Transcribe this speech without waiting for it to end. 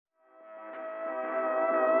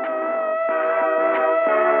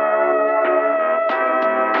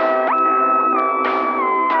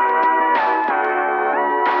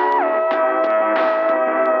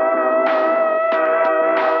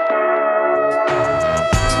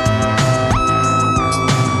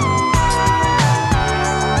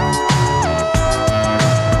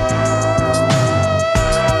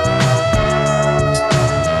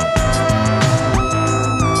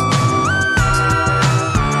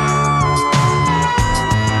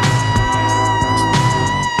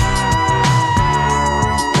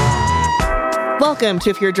Welcome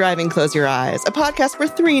to If You're Driving, Close Your Eyes, a podcast where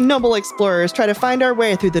three noble explorers try to find our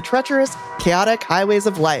way through the treacherous, chaotic highways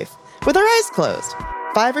of life with our eyes closed,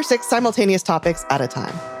 5 or 6 simultaneous topics at a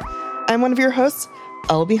time. I'm one of your hosts,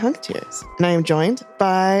 LB Hunktears, and I am joined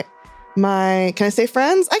by my, can I say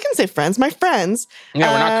friends? I can say friends, my friends.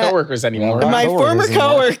 Yeah, we're not coworkers anymore. My former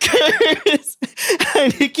coworkers,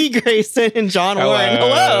 Nikki Grayson and John Warren.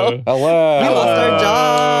 Hello. Hello. We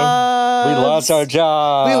lost our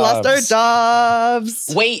jobs.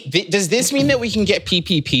 Wait, does this mean that we can get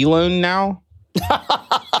PPP loan now?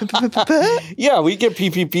 Yeah, we get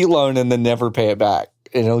PPP loan and then never pay it back.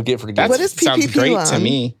 And it'll get forgiven. What is PPP sounds great loan? to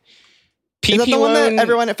me. Is that the one that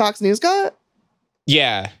everyone at Fox News got?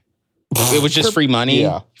 Yeah. It was just free money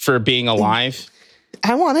for being alive.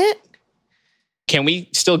 I want it. Can we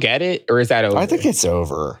still get it, or is that over? I think it's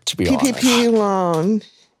over, to be honest. PPP loan.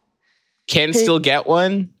 Can still get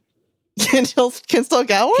one? Can still get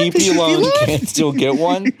one? PP loan can still get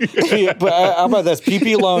one. But how about this?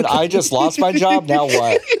 PP loan, I just lost my job. Now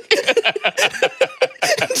what?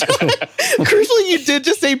 Crucially, you did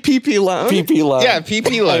just say PP loan. PP loan. Yeah,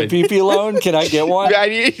 PP loan. PP loan. Can I get one? I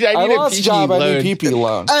need I a lost PP job. loan. I need PP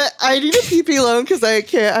loan. I need a PP loan because I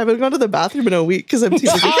can't. I haven't gone to the bathroom in a week because I'm too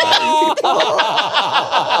busy.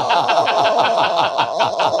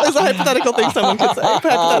 It's a hypothetical thing someone could say.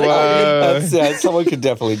 Yeah, someone could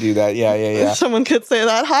definitely do that. Yeah. Someone could say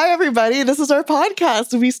that. Hi, everybody. This is our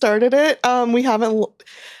podcast. We started it. We haven't.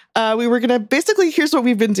 We were going to basically, here's what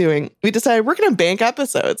we've been doing. We decided we're going to bank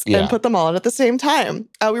episodes and put them all out at the same time.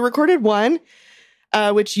 We recorded one,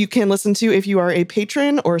 which you can listen to if you are a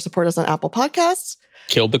patron or support us on Apple Podcasts.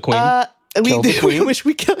 Killed the queen. We wish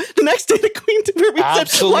we killed the next day. The queen, where we Absolutely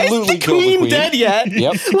said, "Why isn't the killed the queen queen." dead yet?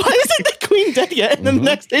 Yep. Why isn't the queen dead yet?" And then the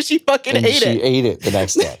next day she fucking And ate she it. ate it the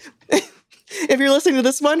next day. If you're listening to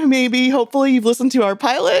this one, maybe hopefully you've listened to our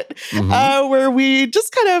pilot, where we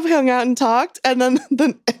just kind of hung out and talked, and then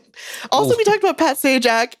also we talked about Pat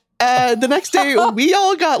Sajak. The next day, we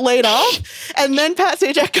all got laid off, and then Pat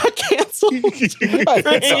Sajak got canceled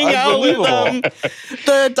for hanging out with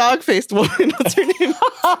the dog-faced woman. What's her name?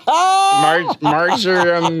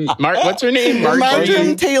 Marjoram. What's her name?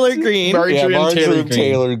 Marjoram Taylor Greene. Marjoram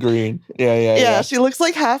Taylor Greene. Yeah. She looks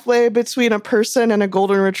like halfway between a person and a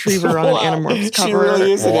golden retriever on an Animorphs cover. She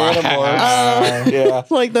really is an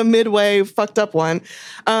Animorphs. Like the midway fucked up one.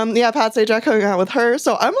 Pat Sajak hung out with her,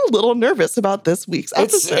 so I'm a little nervous about this week's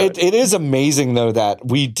episode. It is amazing though that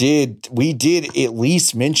we did at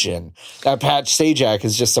least mention that Pat Sajak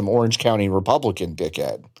is just some Orange County Republican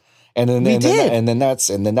dickhead. And then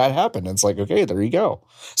that happened. It's like, okay, there you go.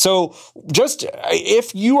 So just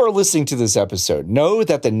if you are listening to this episode, know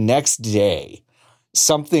that the next day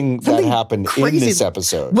something that happened crazy. in this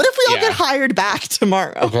episode. What if we all get hired back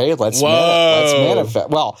tomorrow? Okay, let's manifest.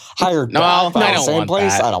 Well, hired back by the same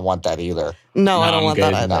place. That. I don't want that either. No, I don't want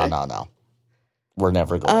that either. No. We're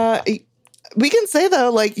never going. We can say,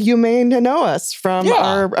 though, like, you may know us from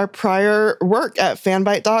our prior work at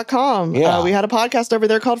fanbite.com. Yeah. We had a podcast over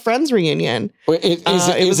there called Friends Reunion. Wait,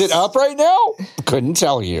 is it up right now? Couldn't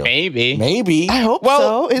tell you. Maybe. I hope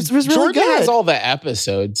so. It was really Jordan good. has all the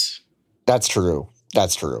episodes. That's true.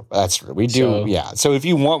 We do. So if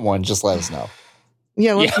you want one, just let us know.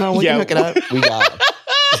 Yeah, let us know. We can hook it up. We got it.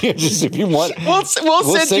 Just if you want, we'll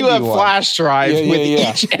send you a flash drive with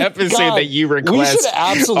each episode that you request. We should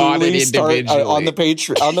absolutely start on the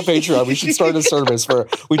Patreon. Patreon. We should start a service where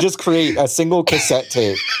we just create a single cassette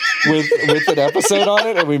tape with an episode on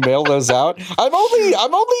it, and we mail those out. I'm only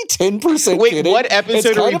 10% Wait, kidding. What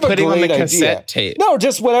episode are we putting on the cassette tape? No,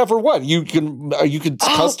 just whatever one you could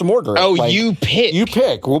custom order. You pick. You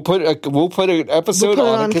pick. We'll put an episode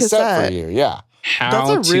on a cassette for you. Yeah. That's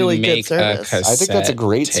a really good service. I think that's a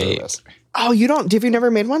great service. Oh, you don't? Have you never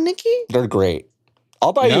made one, Nikki? They're great.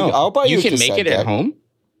 I'll buy you. You can make it at home.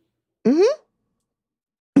 Mm-hmm.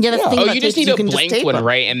 Yeah, that's the thing about you just tapes, need a blank one,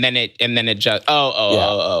 right? And then it just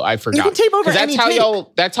I forgot. You can tape over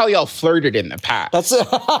that's how y'all flirted in the past. That's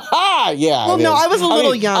yeah. Well, no, I was a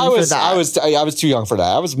little young for that. I was too young for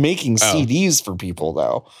that. I was making CDs for people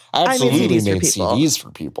though. I absolutely made CDs for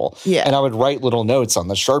people. Yeah, and I would write little notes on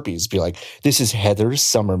the Sharpies, be like, "This is Heather's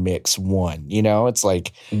Summer Mix 1." You know, it's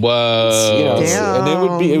like, whoa, and it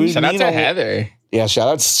would be. Shout out to Heather. Yeah,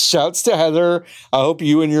 shouts to Heather. I hope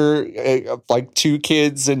you and your 2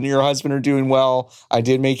 kids and your husband are doing well. I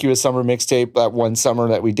did make you a summer mixtape that one summer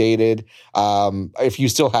that we dated. If you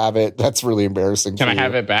still have it, that's really embarrassing. Can I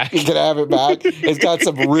have it back? You can have it back. It's got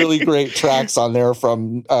some really great tracks on there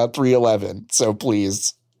from 311. So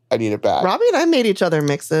please, I need it back. Robbie and I made each other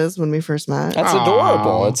mixes when we first met. That's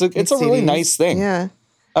adorable. It's a really nice thing. Yeah,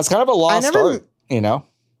 that's kind of a lost art, you know.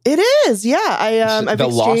 It is, yeah. I've the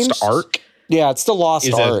exchanged... Lost Ark. Yeah, it's the Lost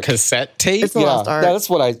Is Ark. a cassette tape. It's the Lost Ark. That's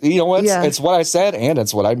what I. You know what? Yeah. It's what I said, and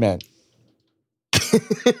it's what I meant.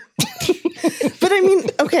 But I mean,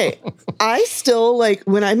 okay, I still like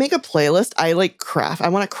when I make a playlist, I like craft. I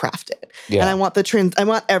want to craft it, and I want I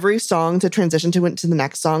want every song to transition to the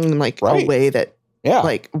next song in like a way that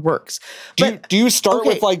like works. Do you start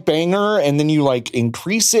with like banger and then you like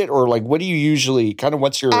increase it, or like what do you usually kind of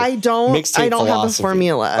what's your mixtape have a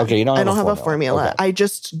formula. Okay, I don't have a formula. Okay. I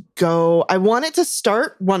just go. I want it to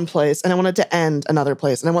start one place and I want it to end another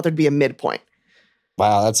place, and I want there to be a midpoint.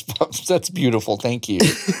 Wow, that's beautiful. Thank you.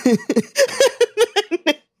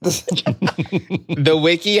 The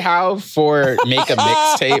WikiHow for make a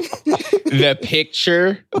mixtape, the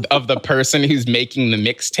picture of the person who's making the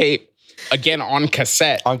mixtape, again on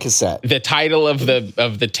cassette. On cassette. The title of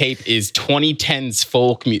the tape is 2010's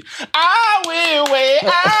folk music. I will wait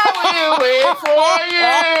for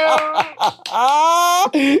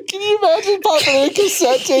you. Can you imagine popping a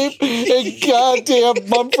cassette tape and goddamn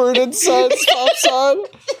Mumford and Sons pops on?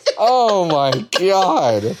 Oh my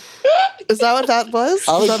God. Is that what that was?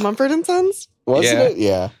 Was that Mumford and Sons? Wasn't it?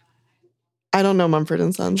 Yeah. I don't know Mumford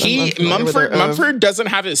and Sons. Mumford doesn't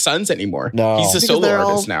have his sons anymore. No, he's a solo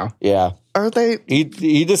artist now. Yeah, are they?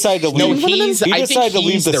 He decided to leave. No, he decided to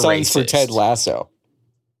leave the Sons for Ted Lasso.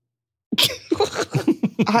 Is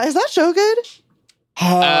that show good?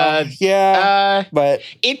 But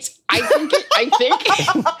it's. I think.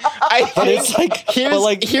 But it's like.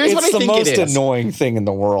 Here's what I think it's the most annoying thing in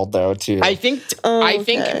the world, though. Too. I think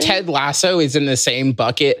Ted Lasso is in the same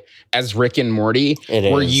bucket as Rick and Morty,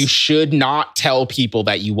 where you should not tell people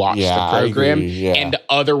that you watch the program and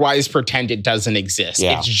otherwise pretend it doesn't exist.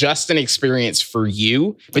 Yeah. It's just an experience for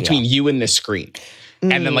you between you and the screen.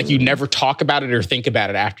 And then, like, you never talk about it or think about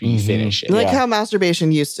it after you finish it. Like how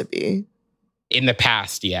masturbation used to be. In the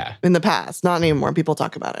past, yeah. In the past. Not anymore. People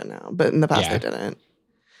talk about it now. But in the past, they didn't.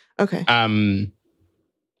 Okay.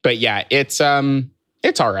 But yeah, it's all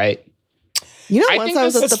right. You know, once I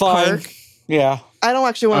was at the park. Yeah. I don't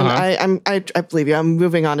actually want to. I believe you. I'm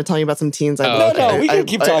moving on to tell you about some teens. We can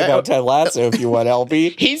keep talking about Ted Lasso if you want,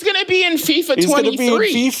 LB. He's going to be in FIFA 23. He's going to be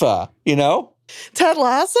in FIFA, you know? Ted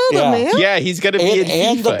Lasso, the man? Yeah, he's going to be in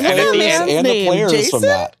FIFA. And the players from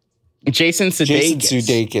that. Jason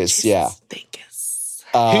Sudeikis. Yeah.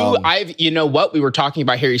 Who you know what? We were talking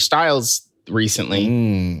about Harry Styles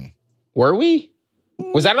recently. Were we?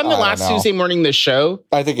 Was that on the last Tuesday morning, the show?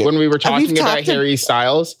 I think when we were talking about Harry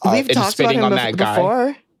Styles and spitting on that guy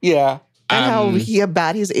before. Yeah. And how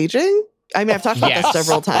bad he's aging. I mean, I've talked about this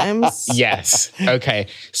several times. Yes. Okay.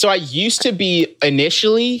 So I used to be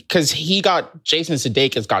initially, because Jason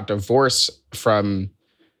Sudeikis got divorced from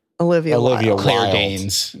Olivia Wilde. Claire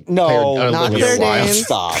Danes. No, not Claire Danes.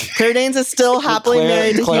 Stop. Claire Danes is still happily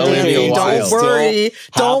married to Hugh Dancy.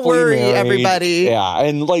 Don't worry, everybody. Yeah,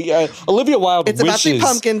 and like Olivia Wilde it's about the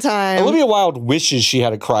pumpkin time. Olivia Wilde wishes she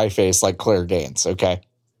had a cry face like Claire Danes, okay?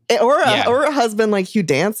 Or a husband like Hugh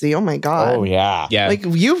Dancy. Oh my God. Oh yeah. Like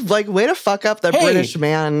way to fuck up the British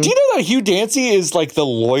man. Do you know that Hugh Dancy is like the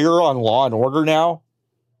lawyer on Law and Order now?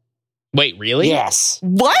 Wait, really? Yes.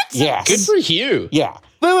 What? Yes. Good for Hugh. Yeah.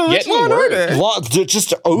 Wait, Law and Order?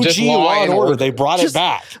 Just OG Law and Order. They brought it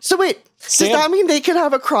back. So wait, does that mean they could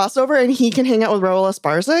have a crossover and he can hang out with Raul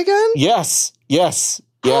Esparza again? Yes.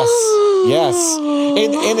 And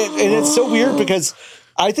it's so weird because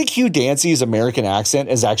I think Hugh Dancy's American accent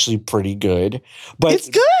is actually pretty good. But it's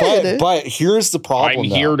good. But here's the problem.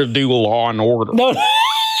 I'm here to do Law and Order. No.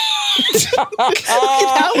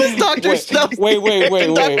 That was Dr. Dr. Strange. Wait.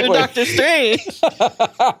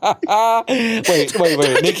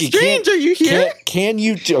 Nikki, Strange, are you here? Can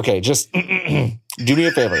you just do me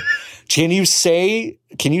a favor? Can you say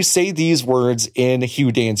these words in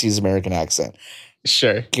Hugh Dancy's American accent?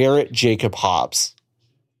 Sure. Garrett Jacob Hobbs.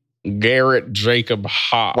 Garrett Jacob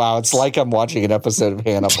Hobbs. Wow, it's like I'm watching an episode of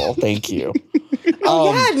Hannibal. Thank you.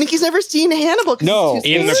 Nikki's never seen Hannibal. No,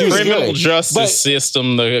 in the criminal justice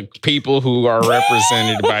system, the people who are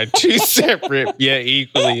represented by two separate yet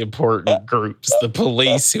equally important groups: the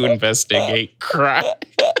police who investigate crime.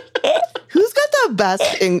 Who's got the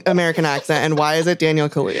best American accent, and why is it Daniel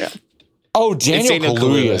Kaluuya? Oh, Daniel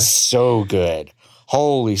Kaluuya is so good.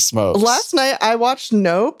 Holy smokes. Last night, I watched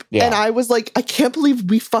Nope, and I was like, I can't believe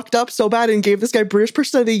we fucked up so bad and gave this guy British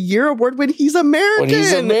Person of the Year award when he's American.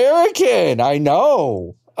 I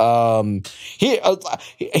know. He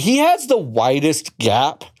has the widest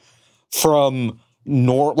gap from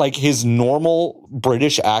his normal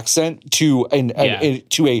British accent to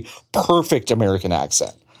a perfect American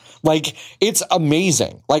accent. Like, it's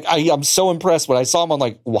amazing. Like, I'm so impressed when I saw him on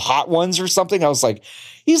like Hot Ones or something. I was like,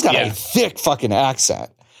 he's got a thick fucking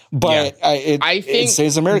accent. But I think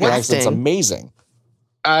his American accent's amazing.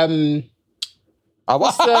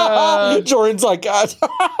 Jordan's like,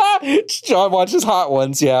 John watches Hot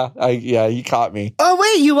Ones. Yeah, you caught me. Oh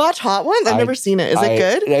wait, you watch Hot Ones? I've never seen it. Is it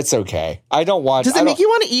good? It's okay. I don't watch. Does it make you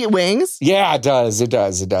want to eat wings? Yeah, it does. It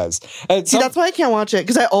does. See, that's why I can't watch it,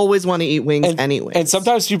 because I always want to eat wings anyway. And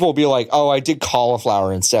sometimes people will be like, "Oh, I did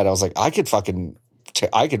cauliflower instead." I was like, I could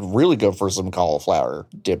really go for some cauliflower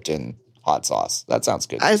dipped in hot sauce. That sounds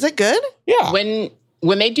good. Is it good? Yeah.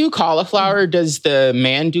 When they do cauliflower, does the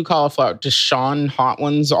man do cauliflower? Does Sean Hot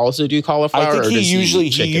Ones also do cauliflower? I think he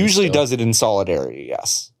usually does it in solidarity.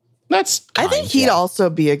 Yes, I think he'd also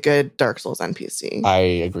be a good Dark Souls NPC. I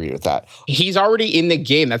agree with that. He's already in the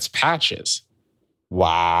game. That's Patches.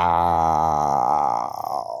 Wow.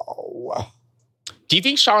 Do you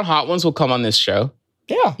think Sean Hot Ones will come on this show?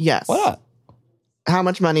 Yeah. Yes. Why not? How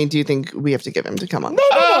much money do you think we have to give him to come on?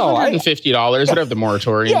 No. $150. Whatever the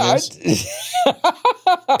moratorium is. I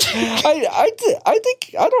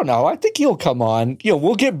think, I don't know. I think he'll come on.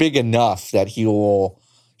 We'll get big enough that he'll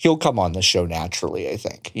come on the show naturally, I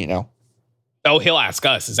think, Oh, he'll ask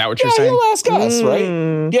us. Is that what you're saying? He'll ask us,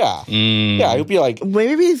 right? Yeah. Yeah, he'll be like,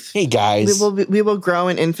 maybe hey, guys. We will grow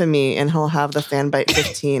in infamy, and he'll have the Fanbite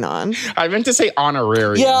 15 on. I meant to say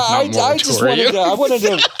honorarium. Yeah, I was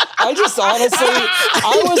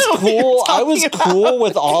cool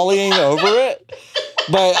with ollieing over it.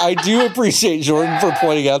 But I do appreciate Jordan for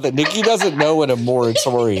pointing out that Nikki doesn't know what a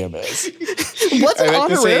moratorium is. What's an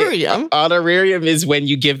honorarium? Honorarium is when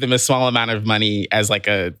you give them a small amount of money as like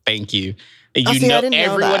a thank you.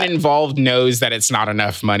 Everyone involved knows that it's not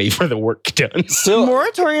enough money for the work done. So,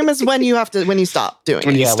 moratorium is when you stop doing it.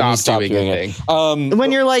 When you stop doing it.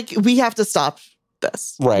 When you're like, we have to stop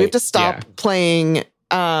this. Right. We have to stop playing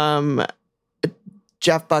Jeff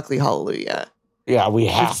Buckley Hallelujah. Yeah, we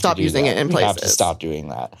have to stop using it in places. We have to stop doing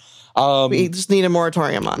that. We just need a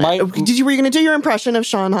moratorium on it. Were you going to do your impression of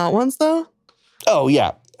Sean Hot Ones, though? Oh,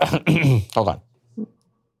 yeah. Hold on.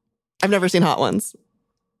 I've never seen Hot Ones.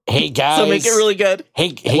 Hey, guys. So make it really good. Hey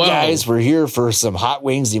guys, we're here for some hot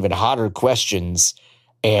wings, even hotter questions.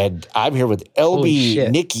 And I'm here with LB,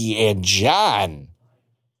 Nikki, and John.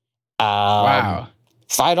 Wow.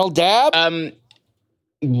 Final dab? At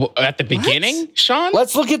the beginning, Sean?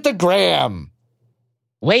 Let's look at the gram.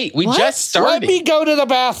 Wait, we just started. Let me go to the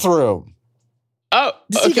bathroom. Oh,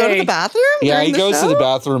 does he go to the bathroom? Yeah, he goes to the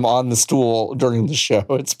bathroom on the stool during the show.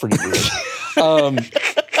 It's pretty weird.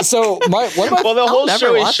 So the whole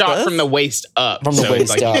show is shot from the waist up. From the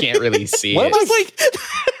waist up. You can't really see it.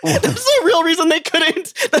 That's the real reason they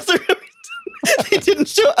couldn't. That's the real reason they didn't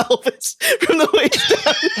show Elvis from the waist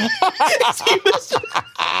down.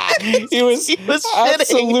 He was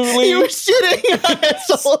absolutely. He was shitting on Ed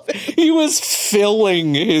Sullivan. He was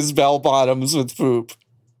filling his bell bottoms with poop.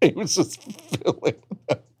 He was just filling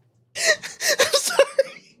them. I'm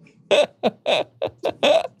sorry.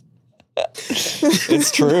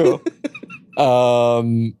 It's true.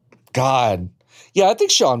 God. Yeah, I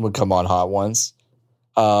think Sean would come on Hot Ones.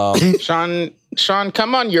 Sean,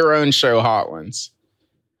 come on your own show, Hot Ones.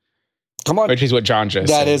 Come on. Which is what John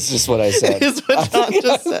just said. That is just what I said. It is what John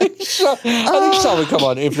just said. I think Sean would come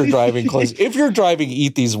on if you're driving close. If you're driving,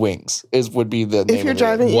 Eat These Wings would be the name. If you're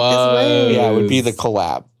driving, Eat These Wings. Yeah, it would be the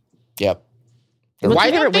collab. Yep. Why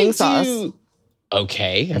don't wing sauce?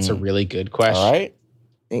 Okay, that's a really good question. All right.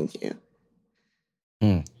 Thank you.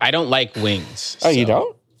 I don't like wings. Oh, you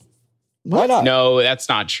don't? Why not? No, that's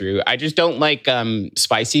not true. I just don't like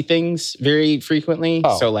spicy things very frequently.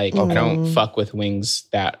 Oh, so I don't fuck with wings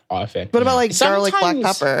that often. What about garlic, black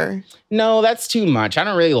pepper? No, that's too much. I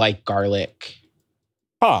don't really like garlic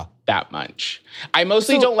that much. I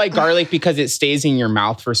mostly don't like garlic because it stays in your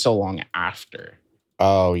mouth for so long after.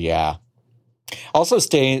 Oh, yeah. Also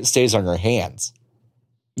stays on your hands.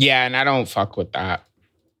 Yeah, and I don't fuck with that.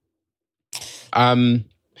 So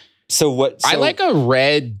I like a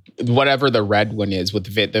red, whatever the red one is with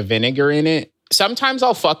the vinegar in it. Sometimes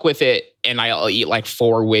I'll fuck with it and I'll eat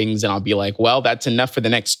 4 wings and I'll be like, well, that's enough for the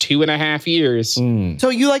next 2.5 years. So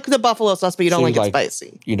you like the buffalo sauce, but you don't like it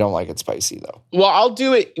spicy. You don't like it spicy though. Well, I'll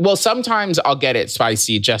do it. Well, sometimes I'll get it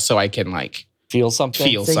spicy just so I can feel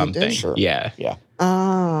something. Sure. Yeah. Yeah.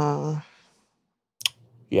 Ah.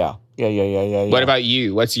 Yeah. What about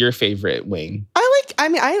you? What's your favorite wing?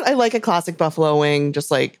 I like a classic buffalo wing, just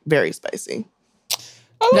very spicy.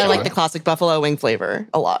 I like the classic buffalo wing flavor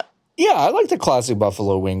a lot. Yeah, I like the classic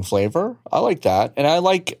buffalo wing flavor. I like that. And I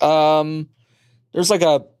like, there's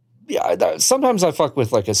sometimes I fuck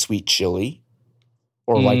with a sweet chili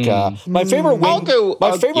Or like my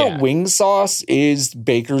favorite wing sauce is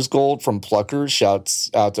Baker's Gold from Pluckers.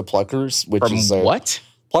 Shouts out to Pluckers, which from is what?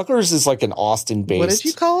 Pluckers is like an Austin-based. What did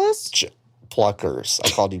you call us? Pluckers. I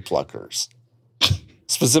called you Pluckers.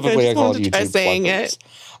 Specifically, I called you saying Pluckers. It.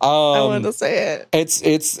 I wanted to say it.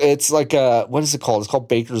 It's like a, what is it called? It's called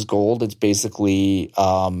Baker's Gold. It's basically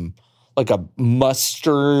like a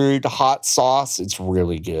mustard hot sauce. It's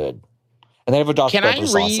really good. And they have a Dr. Pepper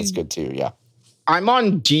sauce that's good too. Yeah. I'm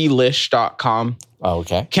on delish.com. Oh,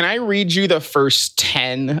 okay. Can I read you the first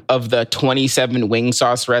 10 of the 27 wing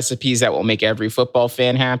sauce recipes that will make every football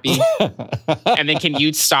fan happy? And then can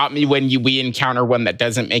you stop me when we encounter one that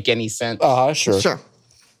doesn't make any sense? Sure. Sure.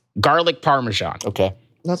 Garlic Parmesan. Okay.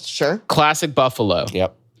 That's sure. Classic buffalo.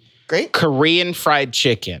 Yep. Great. Korean fried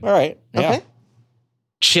chicken. All right. Yeah. Okay.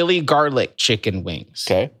 Chili garlic chicken wings.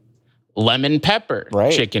 Okay. Lemon pepper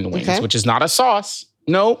chicken wings, which is not a sauce.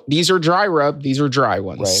 No, these are dry rub. These are dry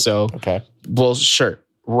ones. Right. So, well, sure.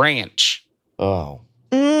 Ranch. Oh.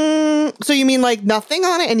 So you mean like nothing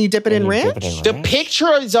on it and you dip it in ranch? The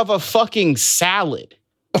picture is of a fucking salad.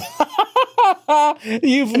 Are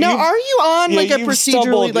you on like a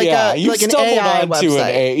procedurally, like an AI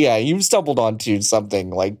website? You've stumbled onto something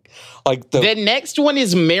like the next one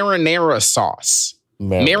is marinara sauce.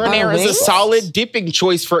 Marinara is a solid dipping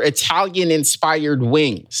choice for Italian-inspired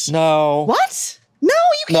wings. No. What? No,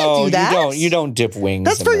 you can't do that. You don't dip wings.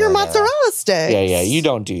 That's for your mozzarella sticks. Yeah, you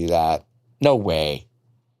don't do that. No way.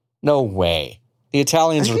 The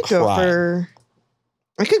Italians are crying.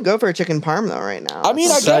 I could go for a chicken parm though right now. I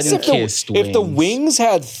mean, I guess if the wings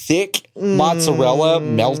had thick mozzarella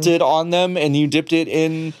melted on them and you dipped it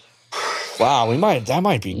in, wow, that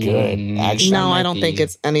might be good. Actually, no, I don't think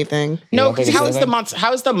it's anything. No, because how is the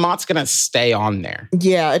mozz gonna stay on there?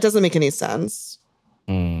 Yeah, it doesn't make any sense.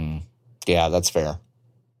 Yeah, that's fair.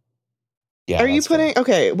 Yeah, are you putting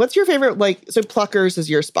what's your favorite? So Pluckers is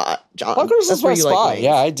your spot, John. Pluckers is my spot.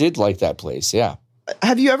 Yeah, I did like that place. Yeah.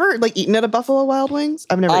 Have you ever eaten at a Buffalo Wild Wings?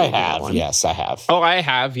 I've never. I have. Yes, I have. Oh, I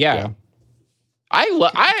have. Yeah.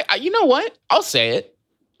 I you know what? I'll say it.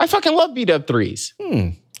 I fucking love beat up threes.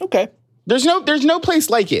 Okay. There's no place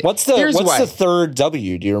like it. What's the third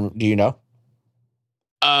W? Do you know?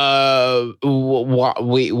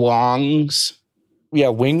 Wongs. Yeah,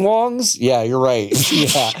 Wing Wongs. Yeah, you're right.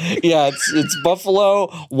 Yeah. It's Buffalo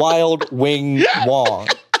Wild Wing Wong.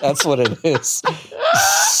 That's what it is.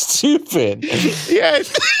 Stupid.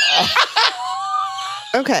 Yes.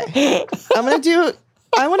 Okay. I want to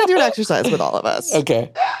do an exercise with all of us.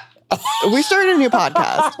 Okay. We started a new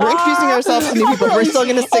podcast. We're introducing ourselves to new people. We're still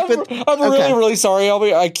going to stick with. I'm really, really sorry,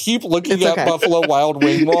 Albie. I keep looking at Buffalo Wild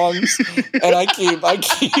Wing Wongs, and I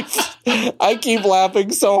keep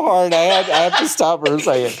laughing so hard. I have to stop for a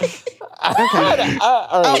second. Okay.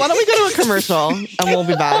 All right. Why don't we go to a commercial and we'll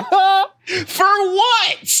be back. For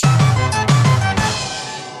what?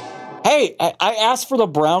 Hey, I asked for the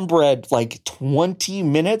brown bread like 20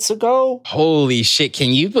 minutes ago. Holy shit.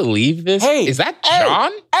 Can you believe this? Hey, is that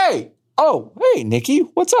John? Hey. Oh, hey, Nikki.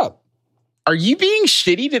 What's up? Are you being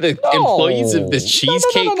shitty to the employees of the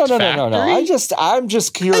Cheesecake Factory? No. I'm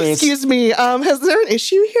just curious. Excuse me. Is there an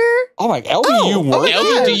issue here? Oh my, Elby, you work?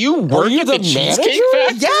 Elby, do you work at the Cheesecake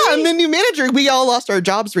Factory? Yeah, I'm the new manager. We all lost our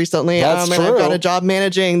jobs recently. That's true. And I've got a job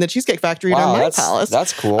managing the Cheesecake Factory in our palace.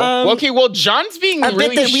 That's cool. Okay, John's being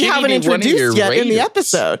really shitty. We haven't introduced yet in the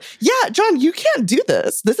episode. Yeah, John, you can't do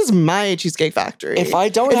this. This is my Cheesecake Factory. If I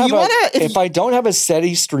don't have a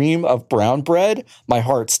steady stream of brown bread, my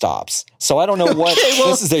heart stops. So I don't know what.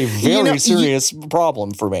 This is a very serious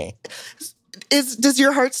problem for me. Does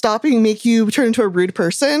your heart stopping make you turn into a rude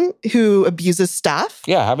person who abuses staff?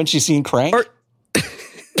 Yeah, haven't you seen Crank? No,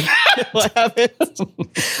 I haven't.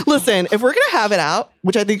 Listen, if we're gonna have it out,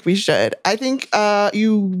 which I think we should, I think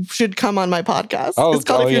you should come on my podcast. It's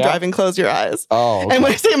called If You're Driving, Close Your Eyes. Oh, okay. And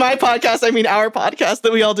when I say my podcast, I mean our podcast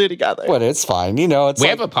that we all do together. But it's fine. We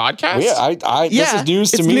have a podcast. This is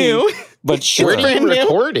news to me. New. But sure. Where do you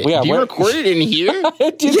record it? Do you record it in here?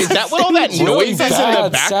 Is that what all that noise is in the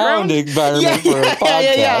background? Sound environment for a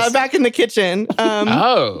podcast. Yeah. Back in the kitchen. Do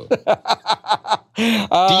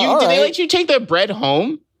they let you take the bread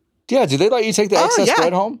home? Yeah. Do they let you take the excess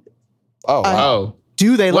bread home? Oh, wow.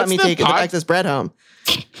 Do they let me take the excess bread home?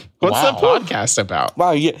 What's the podcast about?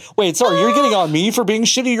 Wow. Yeah. Wait, sorry. You're getting on me for being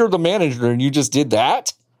shitty. You're the manager and you just did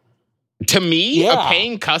that? To me, a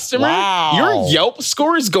paying customer, your Yelp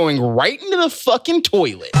score is going right into the fucking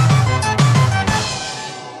toilet.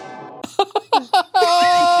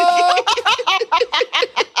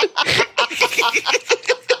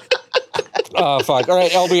 Oh, fuck. All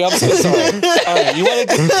right, LB, I'm so sorry. All right,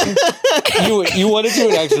 you want to do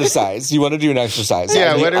an exercise. You want to do an exercise.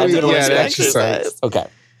 Yeah, what are we doing? Yeah, an exercise. Okay.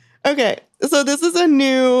 So this is a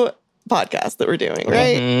new podcast that we're doing,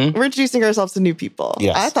 right? Mm-hmm. We're introducing ourselves to new people.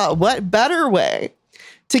 Yes. I thought, what better way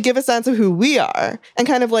to give a sense of who we are and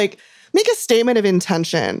kind of like make a statement of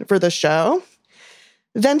intention for the show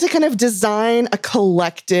than to kind of design a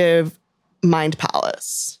collective mind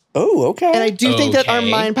palace. Oh, okay. And I do think that our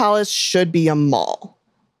mind palace should be a mall.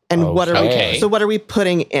 And what are we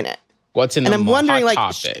putting in it? What's in the I'm wondering, like,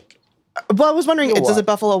 topic? Well, I was wondering, does a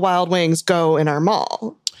Buffalo Wild Wings go in our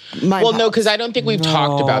mall? No, because I don't think we've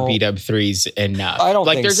talked about BW3s enough. I don't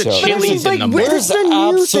think there's so. a Chili's in the mall. There's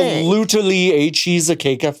absolutely a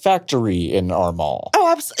Cheesecake Factory in our mall.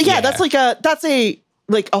 Oh, yeah. That's a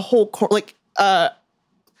whole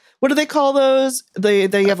what do they call those?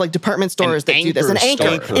 They have like department stores that do this. An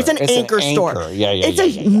anchor. It's an anchor store. Yeah. It's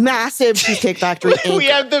a massive Cheesecake Factory anchor. We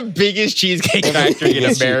have the biggest Cheesecake Factory in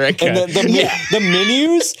America. And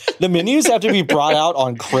the menus have to be brought out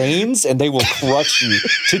on cranes, and they will crush you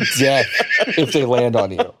to death if they land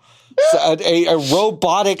on you. So a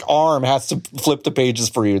robotic arm has to flip the pages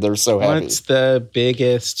for you. They're so heavy. What's the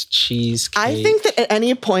biggest cheesecake? I think that at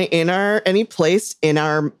any point any place in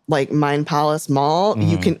our like Mind Palace Mall,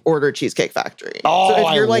 you can order Cheesecake Factory. Oh, so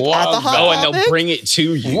if you're like at the Hot Topic, and they'll bring it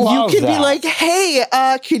to you. You can be like, hey,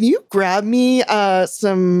 can you grab me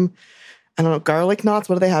some, I don't know, garlic knots?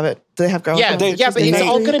 What do they have it? Do they have garlic knots? But it's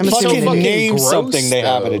all going to be so fucking name gross, something they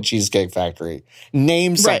have at a though. Cheesecake Factory.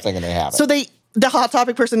 Name something and they have it. So the Hot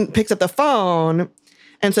Topic person picks up the phone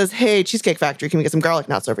and says, hey, Cheesecake Factory, can we get some garlic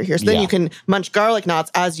knots over here? So then you can munch garlic knots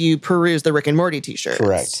as you peruse the Rick and Morty t-shirts.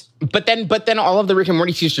 Correct. But then all of the Rick and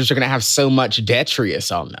Morty t-shirts are going to have so much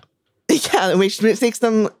detritus on them. Yeah, which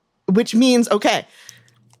means, okay.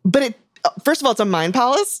 But first of all, it's a mind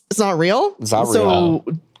palace. It's not real. It's not real.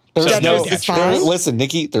 So listen,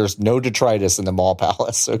 Nikki, there's no detritus in the Mall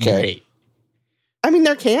Palace, okay? Right. I mean,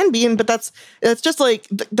 there can be, but that's just like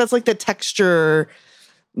the texture,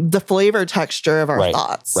 the flavor texture of our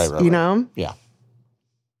thoughts. Right. You know? Yeah.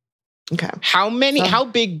 Okay. How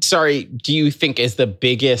big, do you think is the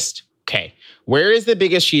biggest? Okay. Where is the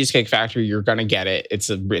biggest Cheesecake Factory? You're going to get it.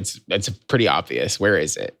 It's pretty obvious. Where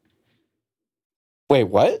is it? Wait,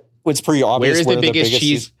 what? It's pretty obvious. Where is the biggest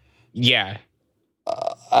cheese? Yeah.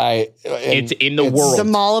 It's in the world. The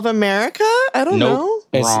Mall of America? I don't know.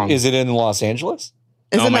 Wrong. Is it in Los Angeles?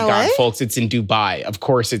 Is it in my LA? God, folks, it's in Dubai. Of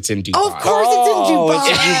course it's in Dubai. Oh, of course it's in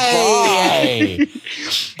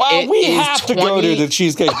Dubai. Well, we have to go to the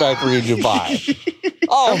Cheesecake Factory in Dubai.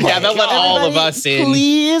 Oh my God. They'll let all of us in.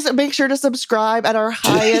 Please make sure to subscribe at our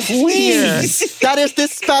highest tier. That is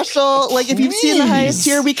this special. Like, if you've seen the highest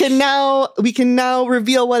tier, we can now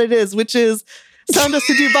reveal what it is, which is send us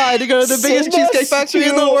to Dubai to go to the biggest Cheesecake Factory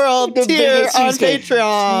in the world tier on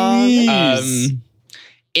Patreon.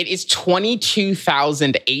 It is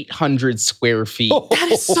 22,800 square feet.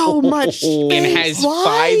 That is so much space. And has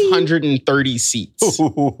 530 seats.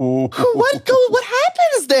 What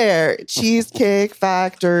happens there? Cheesecake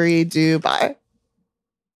Factory, Dubai.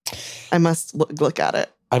 I must look at it.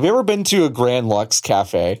 Have you ever been to a Grand Lux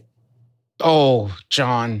Cafe? Oh,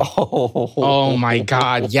 John. Oh my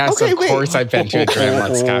God. Yes, okay, of course I've been to a Grand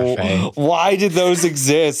Lux Cafe. Why did those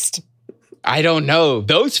exist? I don't know.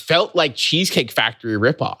 Those felt like Cheesecake Factory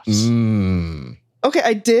ripoffs. Okay,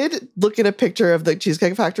 I did look at a picture of the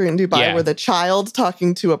Cheesecake Factory in Dubai where the child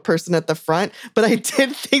talking to a person at the front, but I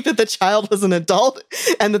did think that the child was an adult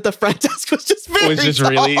and that the front desk was just really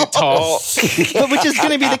tall. But which is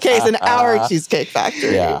going to be the case in our Cheesecake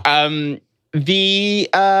Factory. Yeah.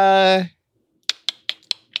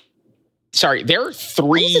 There are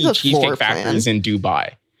 3 Cheesecake Factories in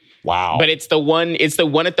Dubai. Wow. But it's the one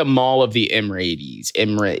at the Mall of the Emirates. Yeah,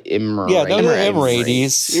 no, the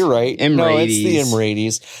Emirates. You're right. No, it's the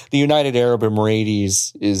Emirates. The United Arab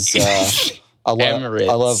Emirates is I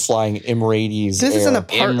love flying Emirates. This is an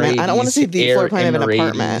apartment. I don't want to see the floor plan of an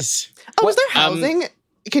apartment. Oh, is there housing?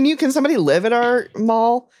 Can somebody live at our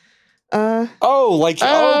mall?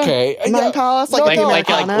 Okay. Mind Palace, like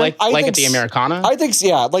at the Americana. I think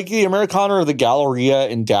like the Americana or the Galleria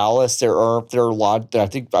in Dallas. There are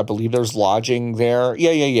I believe there's lodging there.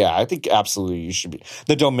 Yeah. I think absolutely you should be.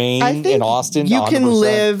 The Domain in Austin. You 100%. Can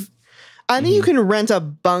live. I think you can rent a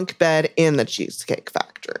bunk bed in the Cheesecake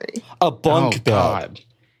Factory. A bunk bed. God.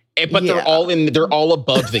 But they're all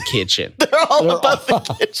above the kitchen. They're all above the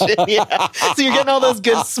kitchen. Yeah. So you're getting all those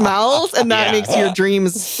good smells, and that makes your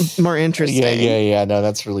dreams more interesting. Yeah. No,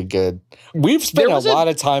 that's really good. We've spent a lot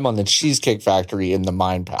of time on the Cheesecake Factory in the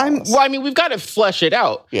Mind Palace. We've got to flesh it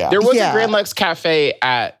out. Yeah. There was a Grand Lux Cafe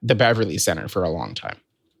at the Beverly Center for a long time.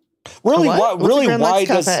 Really? Why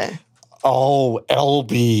does... Oh,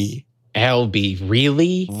 LB. LB,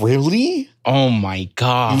 really? Really? Oh my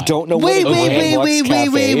God. You don't know wait.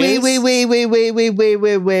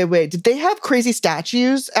 Did they have crazy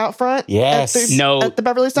statues out front? Yes. At the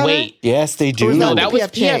Beverly Center? Wait. Yes, they do. No, that was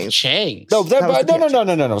P.F. Chang's.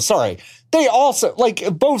 No. Sorry. They also,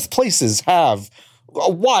 both places have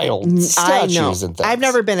wild statues and things. I've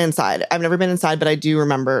never been inside, but I do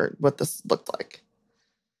remember what this looked like.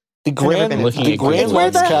 The Grand Lux Cafe. It's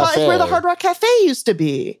where the Hard Rock Cafe used to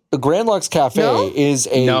be. The Grand Lux Cafe is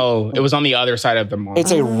a... No, it was on the other side of the mall.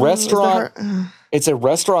 It's a restaurant. It's a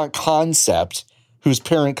restaurant concept whose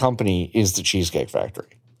parent company is the Cheesecake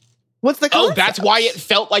Factory. What's the concept? Oh, that's why it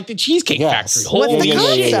felt like the Cheesecake Factory. What's the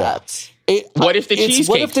concept? What if the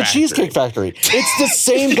Cheesecake Factory? It's the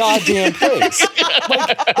same goddamn place.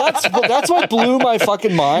 That's what blew my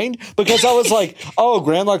fucking mind, because I was like, oh,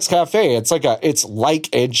 Grand Lux Cafe. It's like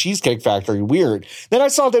a Cheesecake Factory. Weird. Then I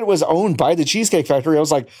saw that it was owned by the Cheesecake Factory. I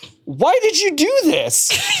was like, why did you do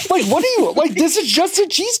this? What are you this is just a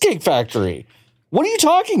Cheesecake Factory. What are you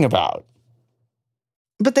talking about?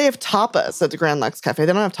 But they have tapas at the Grand Lux Cafe.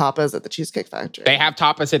 They don't have tapas at the Cheesecake Factory. They have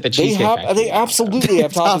tapas at the Cheesecake Factory. They absolutely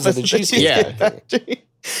have tapas at the Cheesecake Factory.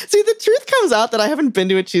 See, the truth comes out that I haven't been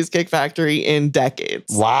to a Cheesecake Factory in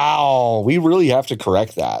decades. Wow. We really have to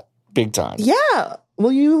correct that big time. Yeah.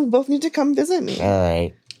 Well, you both need to come visit me. All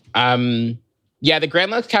right. The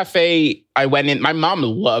Grand Lux Cafe, I went in. My mom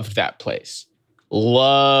loved that place.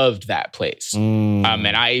 And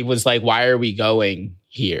I was like, why are we going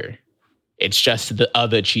here? It's just the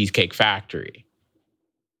other Cheesecake Factory.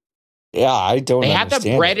 Yeah, I don't understand. They have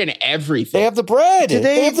the bread and everything. They have the bread.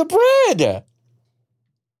 They have the bread.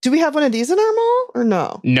 Do we have one of these in our mall or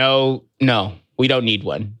no? No. We don't need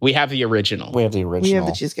one. We have the original. We have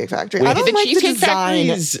the Cheesecake Factory. I don't like the design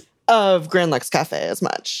of Grand Lux Cafe as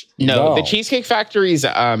much. No. The Cheesecake Factory's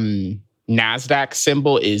NASDAQ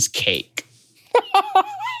symbol is cake.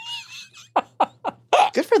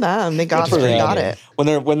 Good for them. They got it.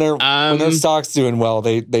 When their stock's doing well,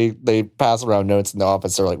 they pass around notes in the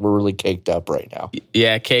office. They're like, we're really caked up right now.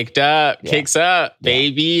 Yeah, caked up. Yeah. Cakes up,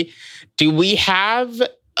 baby. Do we have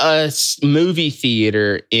a movie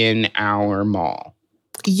theater in our mall?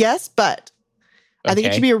 Yes, but I think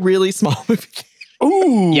it should be a really small movie theater.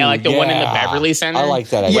 Ooh, yeah, like the one in the Beverly Center. I like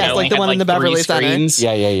that idea. Yes, like the one in the Beverly Center.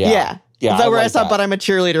 Yeah. Yeah, that where I saw But I'm a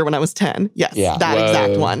Cheerleader when I was 10. Yes, that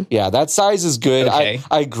exact one. Yeah, that size is good. Okay.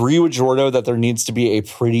 I agree with Jordo that there needs to be a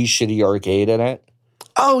pretty shitty arcade in it.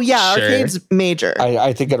 Oh, yeah, sure. Arcade's major.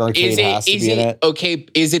 I think an arcade has to be in it. Okay,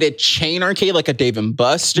 is it a chain arcade like a Dave &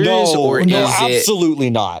 Buster's? No,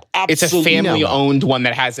 absolutely not. It's a family-owned one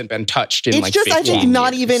that hasn't been touched in it's just, 15 I think, years.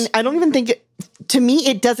 not even, I don't even think it, to me,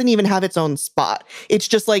 it doesn't even have its own spot. It's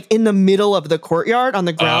just like in the middle of the courtyard on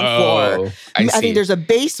the ground floor. I think there's a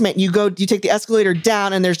basement. You take the escalator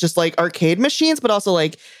down and there's just like arcade machines, but also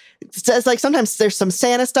like, it's like sometimes there's some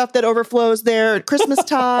Santa stuff that overflows there at Christmas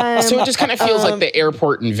time. So it just kind of feels like the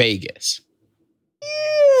airport in Vegas.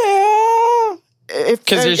 Yeah.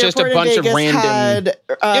 Because there's just a bunch of random...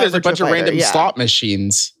 there's a bunch of random slot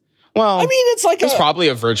machines. Well, I mean, it's probably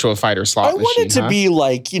a Virtua Fighter slot machine. I want it to be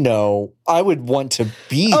like, I would want to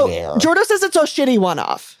be there. Jordo says it's a shitty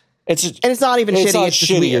one-off. And it's not even shitty. It's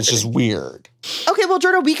just weird. It's just weird. Okay, well,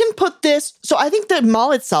 Jordo, we can put this... So I think the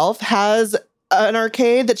mall itself has an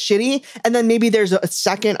arcade that's shitty, and then maybe there's a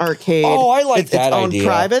second arcade. Oh, I like that idea. Its own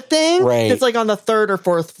private thing. Right. It's like on the third or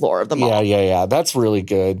fourth floor of the mall. Yeah. That's really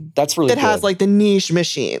good. It has like the niche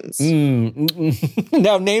machines.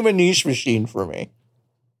 Now name a niche machine for me.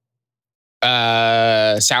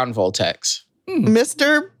 Sound Voltex.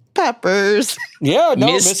 Mr. Peppers. Yeah, no,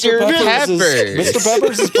 Mr.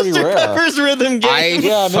 Peppers is pretty rare. Mr. Peppers rhythm game.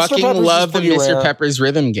 I fucking love the Mr. Peppers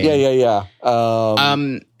rhythm game. Yeah.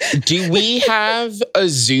 Do we have a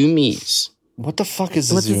Zoomies? What the fuck is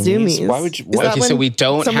a What's Zoomies? Why would you? Okay, so we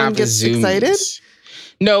don't have a Zoomies. Excited?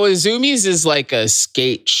 No, a Zoomies is like a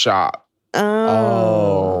skate shop.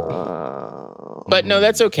 Oh. But no,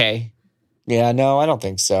 that's okay. Yeah, no, I don't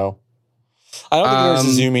think so. I don't think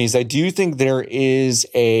there's a Zoomies. I do think there is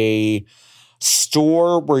a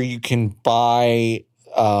store where you can buy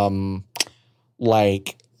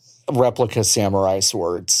like replica samurai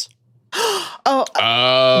swords.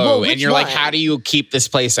 Well, and you're like, how do you keep this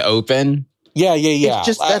place open? Yeah. It's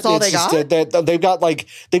just that's all they got. They've got like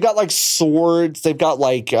swords. They've got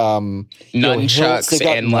like nunchucks. They've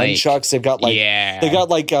got and nunchucks. They've got like they got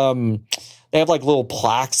like they have like little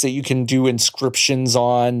plaques that you can do inscriptions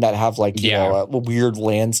on that have like you know a weird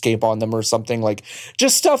landscape on them or something, like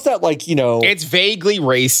just stuff that like it's vaguely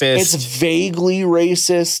racist.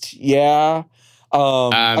 Yeah.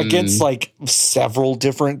 Against like several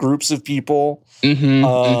different groups of people.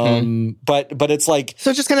 But it's like, so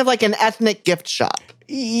it's just kind of like an ethnic gift shop.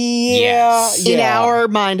 In our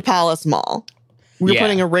Mind Palace Mall. We're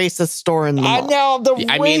putting a racist store in the mall. Now the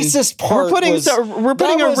racist part. We're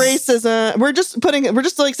putting a racism. We're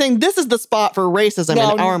just like saying this is the spot for racism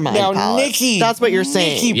in our Mind Palace. Nikki, that's what you're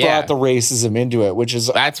saying. Nikki brought the racism into it, which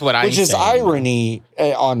is irony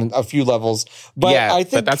on a few levels. But I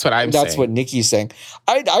think that's what I'm saying. That's what Nikki's saying.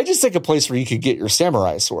 I just think a place where you could get your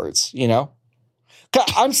samurai swords.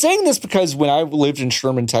 I'm saying this because when I lived in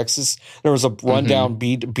Sherman, Texas, there was a rundown,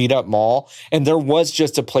 beat up mall, and there was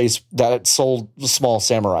just a place that sold small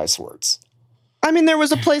samurai swords. I mean, there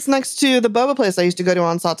was a place next to the boba place I used to go to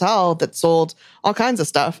on Sawtelle that sold all kinds of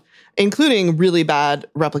stuff, including really bad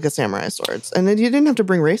replica samurai swords. And then you didn't have to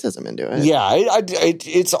bring racism into it. Yeah,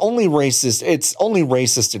 it's only racist. It's only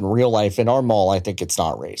racist in real life. In our mall, I think it's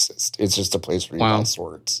not racist. It's just a place where you buy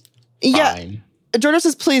swords. Yeah. Fine. Jordan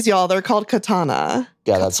says, please, y'all, they're called katana.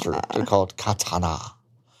 Yeah, that's true. They're called katana.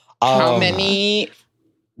 How many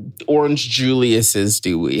Orange Juliuses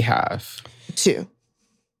do we have? 2.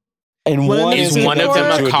 And one is one of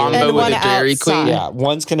them a combo with a Dairy Queen? Yeah,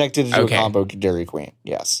 one's connected to a combo Dairy Queen.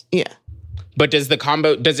 Yes. Yeah. But does the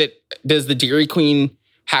combo, does the Dairy Queen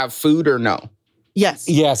have food or no? Yes.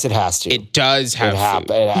 Yes, it has to. It does have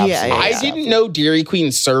food. I didn't know Dairy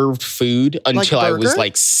Queen served food until I was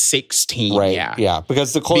like 16. Right. Yeah.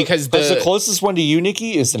 Because the closest one to you,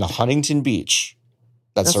 Nikki, is in Huntington Beach.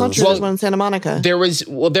 That's not true. There's one in Santa Monica. There was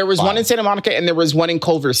one in Santa Monica, and there was one in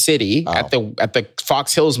Culver City at the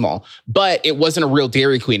Fox Hills Mall. But it wasn't a real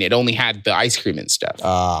Dairy Queen. It only had the ice cream and stuff.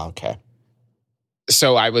 Okay.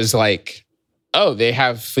 So I was like, oh, they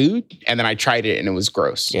have food? And then I tried it and it was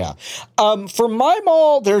gross. Yeah. For my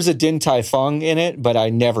mall, there's a Din Tai Fung in it, but I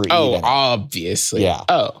never eat it. Oh, obviously. Yeah.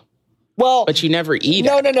 Oh. Well, but you never eat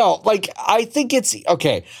it. No. Like, I think it's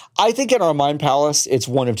okay. I think in our Mind Palace, it's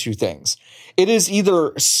one of two things. It is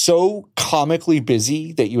either so comically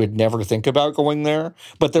busy that you would never think about going there,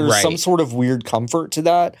 but there's some sort of weird comfort to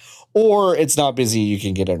that, or it's not busy, you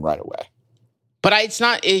can get in right away. But it's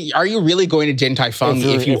not. Are you really going to Din Tai Fung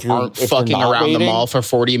if you aren't fucking around the mall for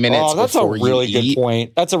 40 minutes? Oh, that's a really good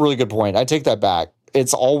point. That's a really good point. I take that back.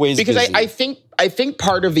 It's always because busy. I think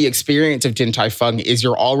part of the experience of Din Tai Fung is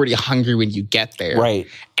you're already hungry when you get there, right?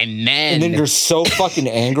 And then you're so fucking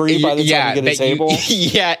angry by the time you get a table.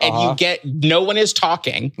 You get no one is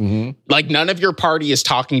talking. Mm-hmm. Like none of your party is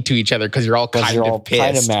talking to each other because you're all kind of pissed,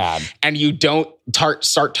 kind of mad, and you don't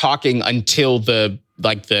start talking until the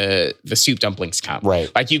soup dumplings come. Right.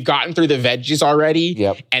 Like you've gotten through the veggies already.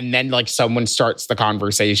 And then like someone starts the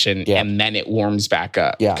conversation and then it warms back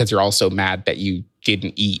up. Yeah. Because you're also mad that you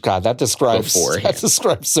didn't eat. God, that describes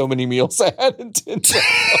so many meals I had in Din Tai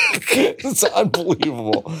Fung. It's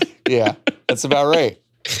unbelievable. Yeah. That's about right.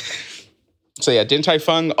 So yeah, Din Tai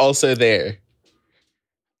Fung also there.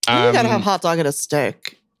 We gotta have hot dog and a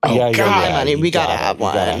stick. Oh God, honey, we gotta have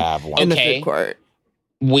one. In the food court.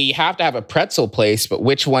 We have to have a pretzel place, but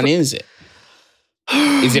which one is it?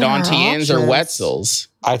 Is it Auntie Anne's or Wetzel's?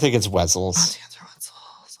 I think it's Wetzel's. Auntie Anne's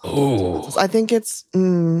or Wetzel's. I think it's.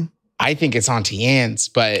 I think it's Auntie Anne's,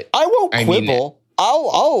 but I won't quibble.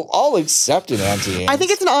 I'll accept an Auntie Anne's. I think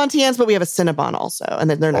it's an Auntie Anne's, but we have a Cinnabon also, and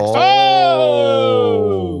then they're next.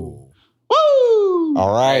 Oh, woo!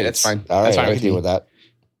 All right, that's fine. All right, that's fine I can deal with that.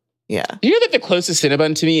 Yeah. Do you know that the closest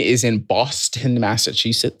Cinnabon to me is in Boston,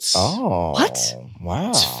 Massachusetts? Oh. What?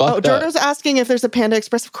 Wow. Jordan's asking if there's a Panda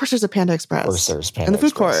Express. Of course there's a Panda Express. Of course there's Panda in the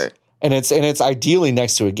food Express. court. And it's ideally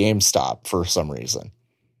next to a GameStop for some reason.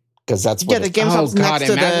 Because that's what the GameStop's next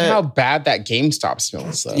to imagine how bad that GameStop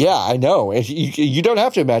smells, though. Yeah, I know. You don't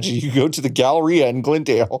have to imagine. You go to the Galleria in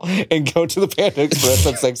Glendale and go to the Panda Express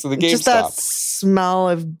that's next to the GameStop. Just that smell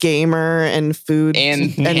of gamer and food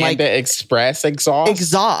and Panda like exhaust.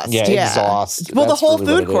 Express Yeah, exhaust. Well, that's the whole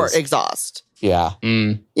food court exhaust. Yeah.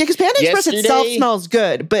 Yeah, because Panda Express itself smells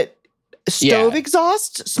good, but stove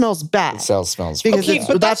exhaust smells bad. It smells because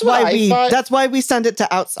that's why we send it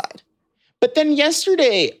to outside. But then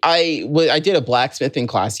yesterday, I did a blacksmithing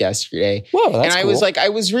class yesterday. Whoa, that's and I cool. was like, I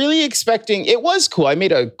was really expecting, it was cool. I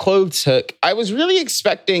made a clothes hook. I was really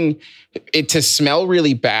expecting it to smell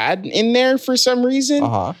really bad in there for some reason.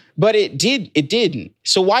 But it didn't.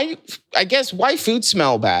 So why food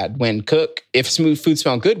smell bad when cook, if food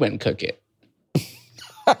smell good when cook it?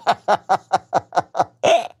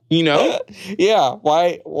 You know? Yeah.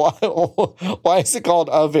 Why is it called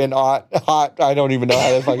oven hot? I don't even know how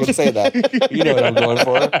if I can say that. You know what I'm going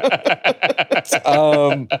for.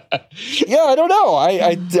 Yeah, I don't know.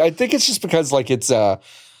 I think it's just because like it's a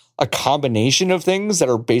combination of things that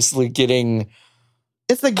are basically getting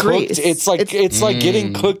it's the grease. It's like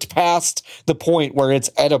getting cooked past the point where it's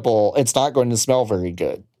edible. It's not going to smell very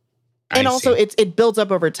good. And also it builds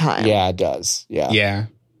up over time. Yeah, it does. Yeah. Yeah.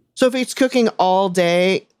 So if it's cooking all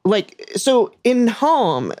day, like, so in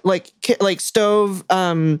home, like stove,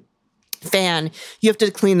 fan, you have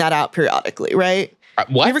to clean that out periodically, right?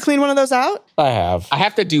 What? You ever clean one of those out? I have. I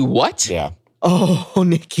have to do what? Yeah. Oh,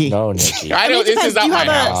 Nikki. No, Nikki. I don't. This is not my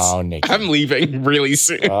house. Oh, Nikki. I'm leaving really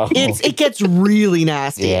soon. Oh. It gets really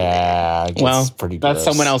nasty. Yeah. It gets pretty gross. That's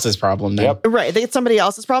someone else's problem then. Yep. Right. It's somebody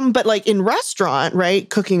else's problem. But like in restaurant, right,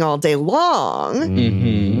 cooking all day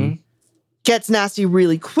long gets nasty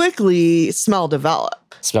really quickly, smell develop.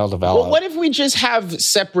 Well, what if we just have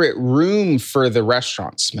separate room for the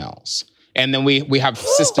restaurant smells? And then we have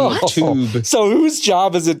system of tube. So whose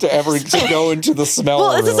job is it to ever to go into the smell room?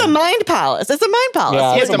 Well, this is a mind palace. It's a mind palace.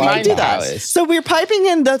 Yeah, Yes, it's a mind palace. So we're piping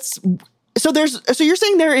in so you're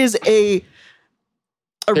saying there is a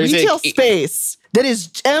retail space that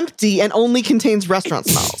is empty and only contains restaurant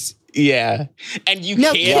smells. Yeah. And you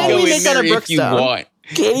Now, can't go in there if you want.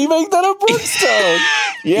 Can you make that a Brookstone?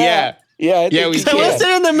 Yeah. Yeah, we So we'll sit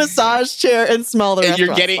in the massage chair and smell the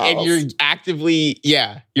restaurant smells.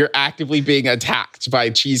 You're actively being attacked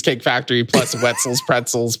by Cheesecake Factory plus Wetzel's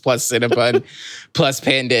Pretzels plus Cinnabon plus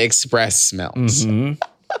Panda Express smells. I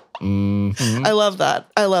love that.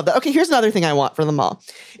 Okay, here's another thing I want for the mall.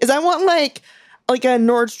 Is I want like a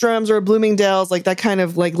Nordstrom's or a Bloomingdale's, like that kind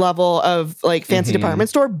of like level of like fancy department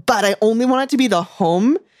store, but I only want it to be the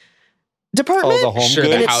home department. Oh, the home sure,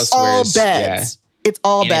 goods? the housewares. All beds. Yeah. It's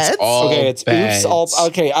all beds. Okay, it's beds. oops.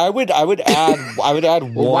 Okay, I would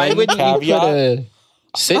add one caveat. You put a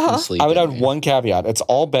sit and sleep? I would add one caveat. It's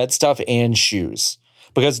all bed stuff and shoes,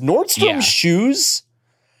 because Nordstrom shoes,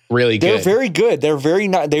 really good. They're very good. They're very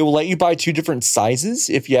not. They will let you buy 2 different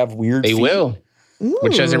sizes if you have weird. They feet. will.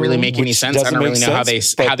 Which doesn't really make any sense. I don't really know how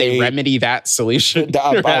they remedy that solution.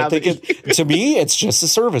 I think to me, it's just a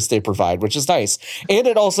service they provide, which is nice. And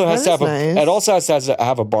it also has to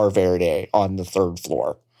have a Bar Verde on the 3rd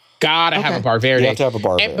floor. Gotta have a Bar Verde. You have to have a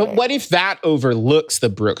Bar Verde. But what if that overlooks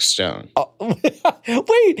the Brookstone?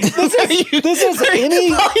 Wait, this is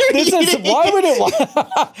why would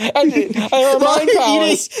it?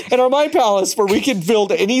 In our mind palace, where we can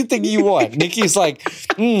build anything you want. Nikki's like,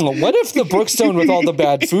 what if the Brookstone with all the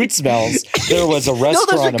bad food smells? There was a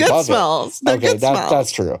restaurant good above smells. it. They're Okay, good smells.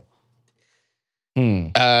 that's true.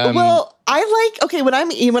 Well, I like when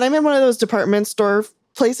I'm in one of those department store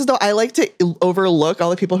places, though, I like to overlook all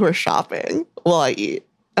the people who are shopping while I eat.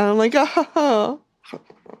 And I'm like,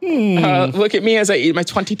 look at me as I eat my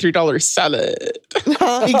 $23 salad.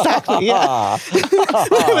 Exactly, yeah. When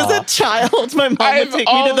I was a child, my mom would take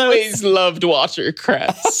me to those. I've always loved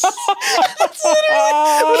watercress. When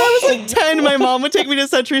I was like 10, my mom would take me to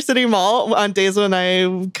Century City Mall on days when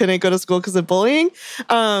I couldn't go to school because of bullying.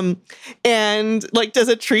 And like, as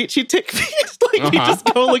a treat, she'd take me. Like, we just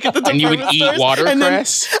go look at the department stores. And you would eat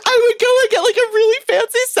watercress? I would go and get like a really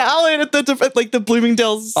fancy salad at the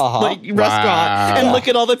Bloomingdale's restaurant and look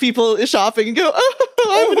at all the people shopping and go,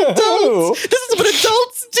 I'm an adult. This is what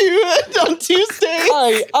adults do on Tuesday.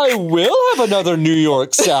 I will have another New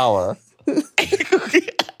York sour.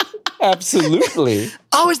 Absolutely.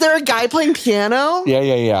 Oh, is there a guy playing piano? Yeah,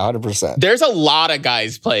 100%. There's a lot of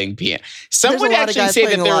guys playing piano. Some would actually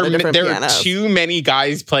say that there are too many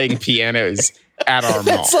guys playing pianos at our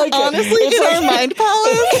mall. Honestly, in our mind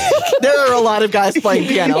palace, there are a lot of guys playing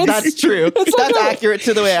piano. That's true. That's accurate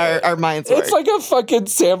to the way our minds work. It's like a fucking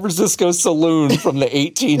San Francisco saloon from the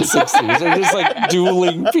 1860s. They're just like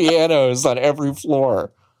dueling pianos on every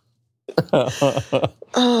floor. Do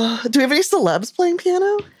we have any celebs playing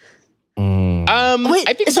piano? Wait,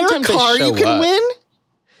 I think is there a car you can win?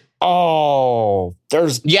 Oh,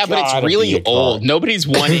 but it's really old. Nobody's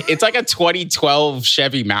won it. It's like a 2012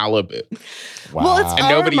 Chevy Malibu. Wow. Well, it's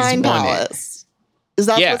our mind palace. Is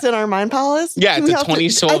that what's in our mind palace? Yeah, it's a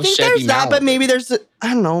 2012 I think Chevy there's that, Malibu. but maybe there's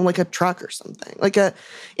like a truck or something, like a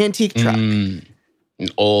antique truck. An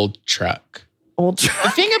old truck. Ultra. The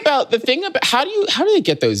thing about how do they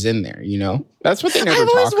get those in there? You know, that's what they never talk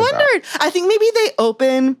about. I've always wondered. I think maybe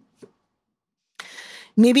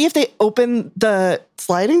if they open the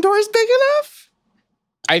sliding doors big enough.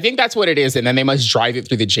 I think that's what it is, and then they must drive it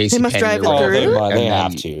through the JCPenney. They must drive it through. They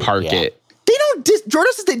have to park it. They don't.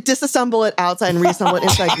 Jordo says they disassemble it outside and reassemble it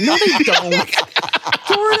inside. No, they don't.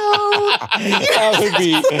 Jordo, that would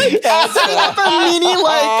be setting up a mini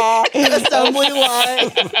assembly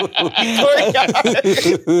line.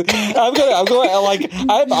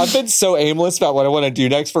 I've been so aimless about what I want to do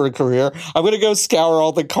next for a career. I'm gonna go scour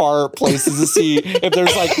all the car places to see if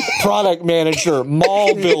there's like product manager,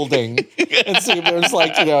 mall building, and see if there's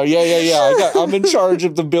like I'm in charge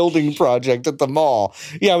of the building project at the mall.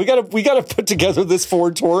 Yeah, we gotta put together this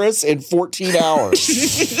Ford Taurus in 14 hours.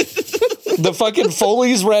 The fucking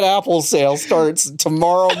Foley's Red Apple sale starts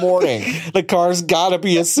tomorrow morning. The car's gotta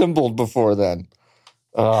be assembled before then.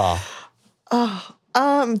 Do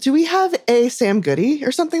we have a Sam Goody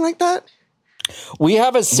or something like that? We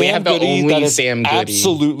have a Sam Goody that is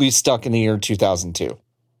absolutely stuck in the year 2002.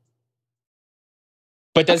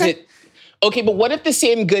 But does it? Okay, but what if the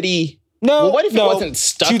Sam Goody? No, well, what if it wasn't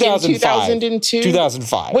stuck in 2002?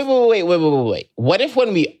 2005. Wait. What if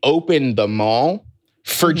when we opened the mall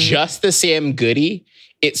for just the Sam Goody,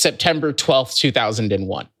 it's September 12th,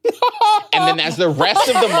 2001? And then as the rest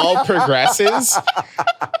of the mall progresses,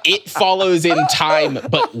 it follows in time,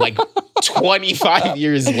 but like 25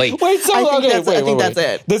 years late. Wait, so I think that's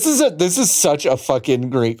it. This is such a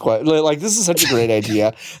fucking great question. Like, this is such a great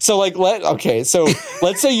idea. So like,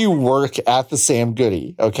 let's say you work at the Sam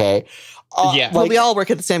Goody, okay? Well, we all work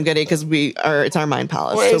at the Sam Goody because it's our Mind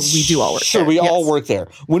Palace, so we do all work there. Sure, we all work there.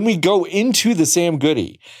 When we go into the Sam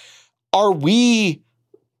Goody, are we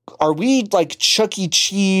like Chuck E.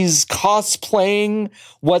 Cheese cosplaying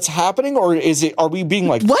what's happening, or are we being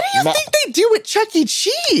like? What do you think they do with Chuck E.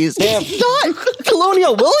 Cheese? It's not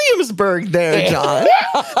Colonial Williamsburg there, John.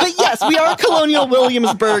 But yes, we are Colonial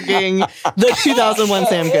Williamsburging the 2001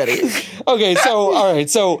 Sam Goody. Okay, so all right,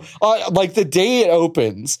 so like the day it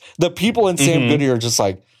opens, the people in Sam Goody are just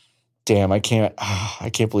like, damn, I can't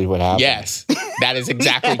believe what happened. Yes, that is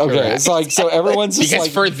exactly correct. Okay, it's like, so everyone's just because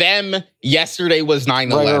for them, yesterday was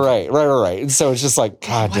 9/11. Right. And so it's just like,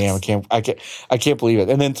 God damn, I can't believe it.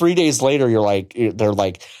 And then 3 days later, they're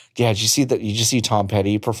like, yeah, did you see Tom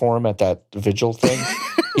Petty perform at that vigil thing?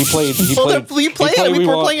 We were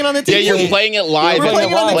playing it on the TV. Yeah, you're playing it live. We're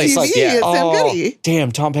playing it on the TV. Like, Sam Goody.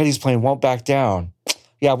 Damn, Tom Petty's playing Won't Back Down.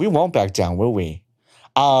 Yeah, we won't back down, will we?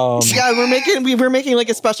 We're making like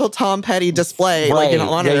a special Tom Petty display, like in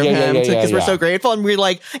honor of him, because we're so grateful, and we're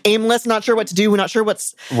like aimless, not sure what to do. We're not sure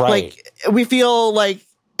what's like. We feel like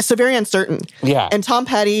so very uncertain. Yeah, and Tom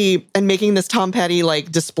Petty and making this Tom Petty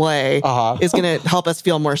like display is going to help us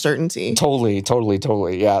feel more certainty. Totally.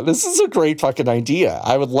 Yeah, this is a great fucking idea.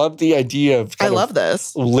 I would love the idea of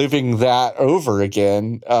this living that over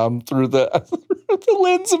again through the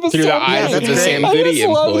lens of the eyes of the Sam Goody employee. I just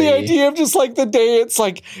love the idea of just like the day it's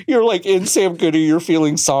like you're like in Sam Goody, you're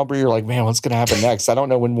feeling somber, you're like, man, what's gonna happen next? I don't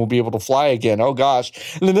know when we'll be able to fly again. Oh gosh.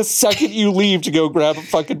 And then the second you leave to go grab a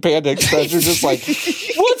fucking Panda Express, you're just like,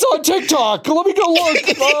 what's on TikTok? Let me go look.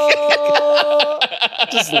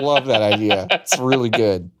 Just love that idea. It's really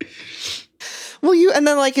good. Well, and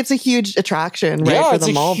then like it's a huge attraction, right? Yeah, for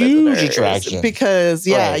the mall huge visitors, attraction because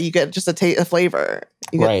you get just a flavor.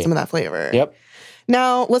 You get some of that flavor. Yep.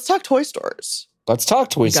 Now let's talk toy stores. Let's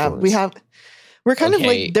talk toy stores. We're kind of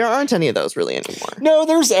like, there aren't any of those really anymore. No,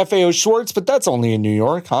 there's FAO Schwartz, but that's only in New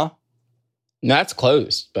York, huh? No, that's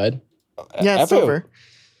closed, bud. Yeah, it's over.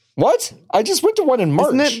 What? I just went to one in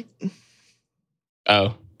March. Isn't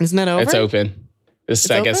it over? It's open.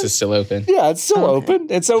 I guess it's still open. Yeah, it's still open.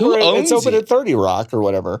 It's over. It's open at 30 Rock or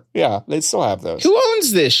whatever. Yeah, they still have those. Who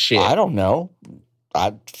owns this shit? I don't know.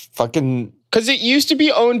 Because it used to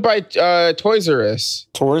be owned by Toys R Us.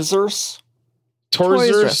 Toys R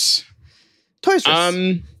Us.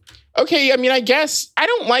 Okay, I mean, I guess I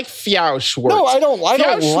don't like FAO Schwartz. No, I don't like it.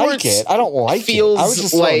 I don't like it. I was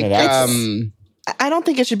just like I don't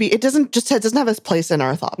think it should be. It doesn't have a place in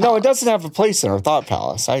our thought palace. No, it doesn't have a place in our thought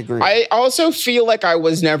palace. I agree. I also feel like I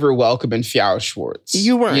was never welcome in FAO Schwartz.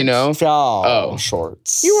 You weren't. You know? FAO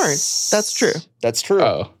Schwartz. You weren't. That's true. That's true.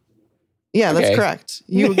 Oh. Yeah, that's correct.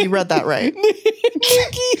 You read that right.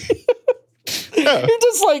 You're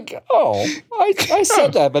just like, I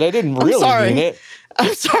said that, but I didn't really mean it.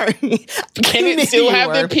 I'm sorry. Can it still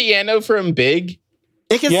have the piano from Big?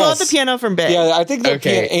 It can still have the piano from Big. Yeah, I think but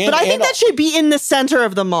I think that should be in the center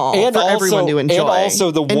of the mall for everyone to enjoy.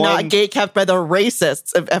 And not gatekept by the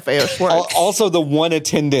racists of FAO Schwartz. Also the one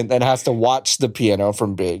attendant that has to watch the piano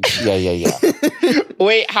from Big. Yeah.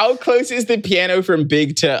 Wait, how close is the piano from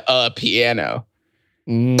big to a piano?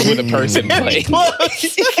 With a person playing.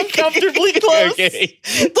 Comfortably close. Okay.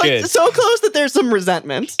 Like, so close that there's some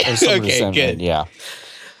resentment. Good. Yeah.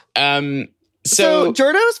 So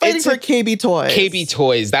Jordo's fighting for KB Toys. KB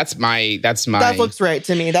Toys. That's my. That looks right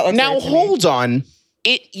to me. Now hold on.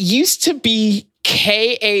 It used to be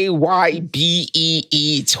KAYBEE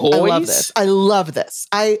Toys. I love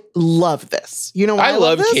this. You know why I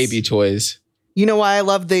love this? KB Toys. You know why I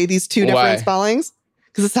love these two different spellings?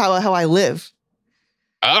 Because it's how I live.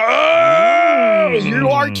 Oh, you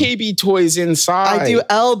are KB Toys inside. I do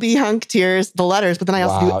LB Hunk Tears, the letters, but then I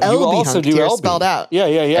also do LB Hunk Tears spelled out. Yeah.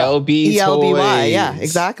 LB ELBY. Yeah,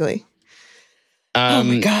 exactly. Oh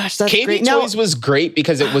my gosh, that's KB great. Toys was great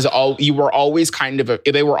because it was they were always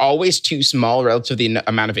they were always too small relative to the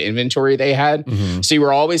amount of inventory they had. Mm-hmm. So you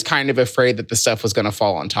were always kind of afraid that the stuff was going to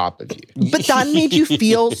fall on top of you. But that made you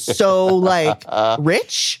feel so like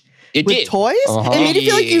rich. It with did. Toys. It made you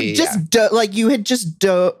feel like you just you had just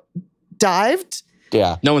dived.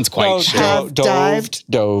 Yeah. No one's quite sure. Doved.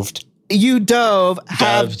 You had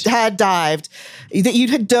dived.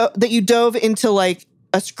 That you dove into like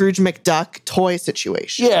a Scrooge McDuck toy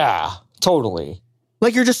situation. Yeah, totally.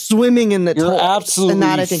 Like you're just swimming in the toys. You're absolutely and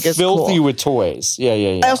that, I think, is filthy cool. with toys. Yeah.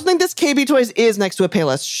 I also think this KB Toys is next to a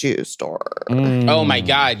Payless shoe store. Oh my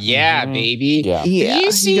God. Yeah, baby. Yeah.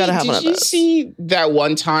 You gotta have one of those. Did you see that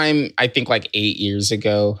one time, I think like 8 years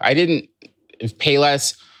ago,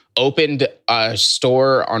 Payless opened a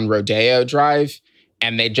store on Rodeo Drive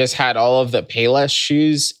and they just had all of the Payless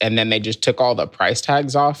shoes and then they just took all the price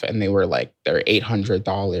tags off and they were like, they're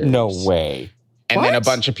 $800. No way. And then a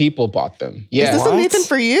bunch of people bought them. Yeah. Is this a Nathan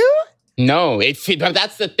for you? No,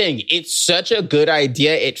 that's the thing. It's such a good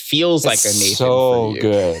idea. It feels like a Nathan for you. So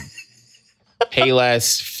good.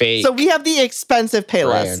 Payless, fake. So we have the expensive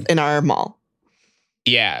Payless brand in our mall.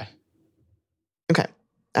 Yeah. Okay.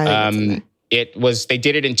 They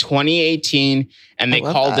did it in 2018 and they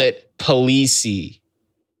called it Palisi.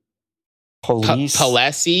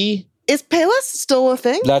 Palesi? Is Payless still a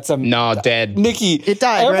thing? No, dead. Nikki, it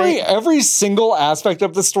died. Every single aspect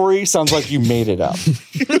of the story sounds like you made it up.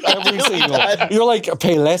 Every single. You're like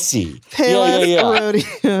Paylesi. Payless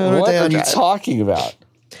Rodeo. What are you talking about?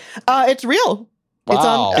 It's real.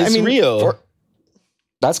 Wow. It's real.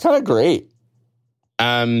 That's kind of great.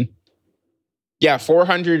 Yeah,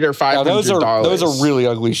 $400 or $500. Those are really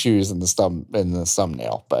ugly shoes in the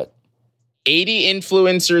thumbnail, but 80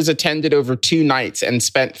 influencers attended over 2 nights and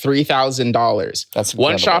spent $3,000. That's incredible.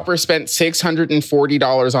 One shopper spent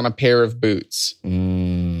 $640 on a pair of boots.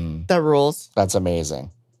 That rules. That's amazing.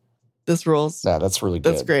 This rules. Yeah, that's really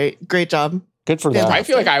good. That's great. Great job. Good for them. I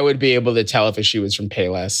feel like I would be able to tell if a shoe was from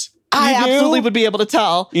Payless. I absolutely would be able to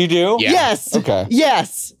tell. You do? Yeah. Yes. Okay.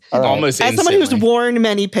 Yes. Right. Almost as someone who's worn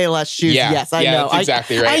many Payless shoes, yes, I know. That's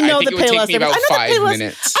exactly right. I know think the it would Payless. take me about 5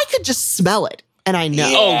 minutes. I could just smell it. And I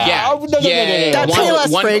know. Oh, yeah. No. That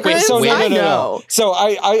Payless fragrance, I know. So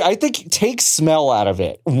I think take smell out of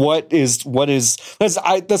it. The smell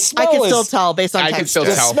I can still tell based on texture. I can still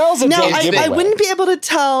tell. The smells I wouldn't be able to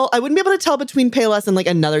tell. I wouldn't be able to tell between Payless and like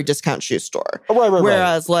another discount shoe store. Right.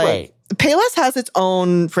 Whereas Payless has its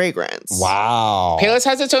own fragrance. Wow. Payless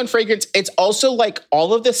has its own fragrance. It's also like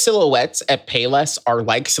all of the silhouettes at Payless are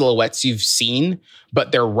like silhouettes you've seen,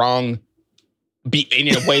 but they're wrong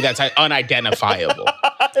in a way that's unidentifiable.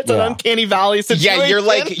 It's an uncanny valley situation. Yeah,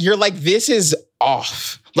 you're like, this is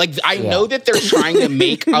off. Like, I know that they're trying to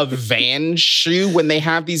make a Van shoe when they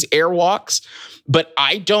have these Airwalks, but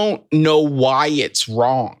I don't know why it's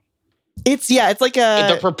wrong. It's like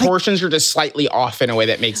the proportions are just slightly off in a way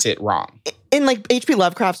that makes it wrong. In like H.P.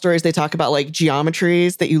 Lovecraft stories, they talk about like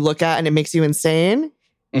geometries that you look at and it makes you insane.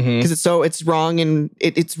 Because it's wrong and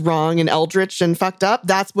it's wrong and eldritch and fucked up.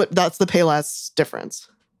 That's the Payless difference.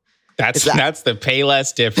 That's the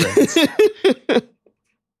Payless difference.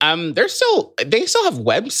 They still have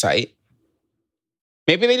website.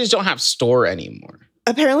 Maybe they just don't have store anymore.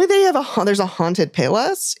 Apparently there's a haunted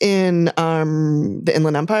Payless in the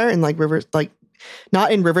Inland Empire in like River, like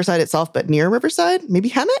not in Riverside itself, but near Riverside, maybe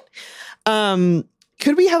Hemet.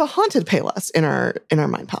 Could we have a haunted Payless in our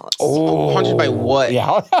Mind Palace? Oh, haunted by what?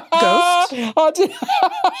 Yeah. Ghost?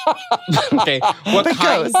 Okay. What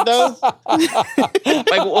kinds though?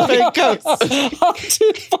 Like what? Ghosts.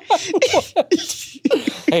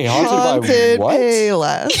 Hey, haunted by what?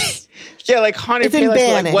 Payless. Yeah, like haunted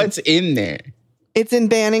Payless. Like what's in there? It's in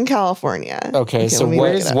Banning, California. Okay, so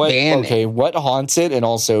what haunts it, and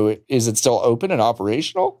also is it still open and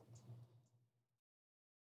operational?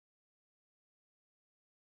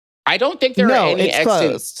 I don't think there are any it's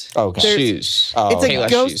closed. shoes. It's a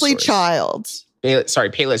ghostly child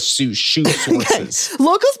Payless shoe sources. Okay.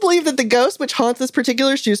 Locals believe that the ghost which haunts this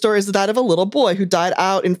particular shoe store is that of a little boy who died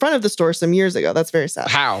out in front of the store some years ago. That's very sad.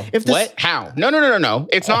 How? What? How? No.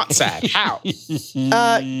 It's not sad. How?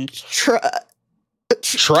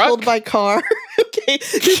 Truck? Killed by car. Okay,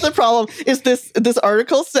 here's the problem: is this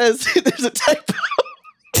article says there's a typo.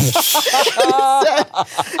 If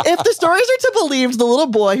the stories are to be believed, the little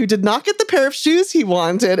boy who did not get the pair of shoes he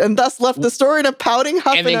wanted and thus left the store in a pouting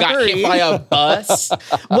huff and then got hit by a bus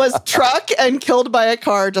was struck and killed by a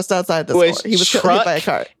car just outside the store. He was hit by a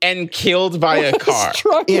car and killed by a car.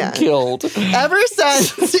 Struck and killed. Ever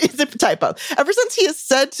since it's a typo. Ever since he is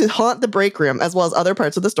said to haunt the break room as well as other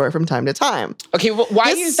parts of the store from time to time. Okay, well, why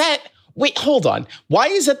is that? Wait, hold on. Why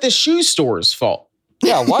is that the shoe store's fault?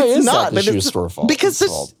 Yeah, why is that the shoe store fault? Because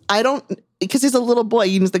he's a little boy.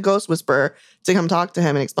 He needs the ghost whisperer to come talk to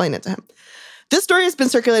him and explain it to him. This story has been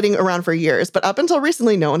circulating around for years, but up until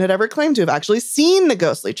recently, no one had ever claimed to have actually seen the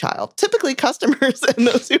ghostly child. Typically, customers and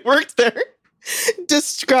those who worked there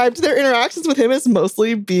described their interactions with him as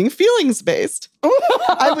mostly being feelings-based.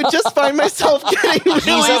 I would just find myself getting really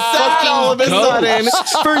sad all of a sudden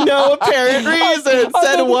for no apparent reason,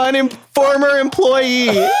 said one former employee.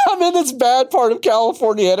 I'm in this bad part of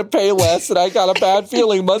California, had to pay less, and I got a bad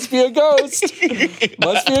feeling. Must be a ghost.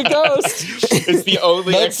 Must be a ghost. It's the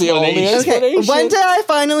only explanation. Okay. One day I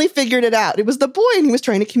finally figured it out. It was the boy, and he was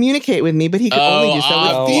trying to communicate with me, but he could only do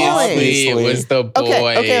so with feelings. It was the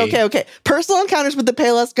boy. Okay. Personal encounters with the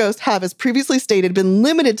Payless ghost have, as previously stated, been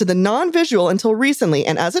limited to the non-visual until recently,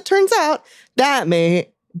 and as it turns out, that may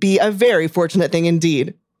be a very fortunate thing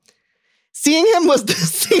indeed. Seeing him was the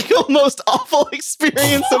single most awful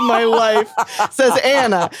experience of my life, says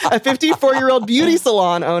Anna, a 54-year-old beauty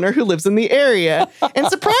salon owner who lives in the area. And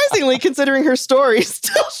surprisingly, considering her story,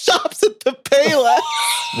 still shops at the Payless.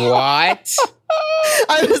 What?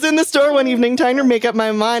 I was in the store one evening trying to make up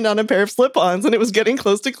my mind on a pair of slip-ons, and it was getting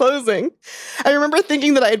close to closing. I remember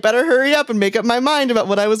thinking that I had better hurry up and make up my mind about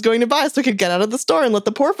what I was going to buy so I could get out of the store and let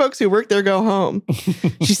the poor folks who work there go home.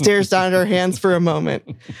 She stares down at her hands for a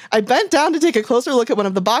moment. I bent down to take a closer look at one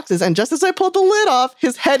of the boxes, and just as I pulled the lid off,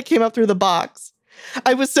 his head came up through the box.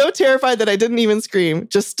 I was so terrified that I didn't even scream,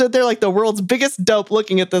 just stood there like the world's biggest dope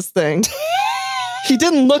looking at this thing. He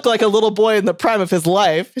didn't look like a little boy in the prime of his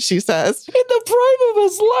life, she says. In the prime of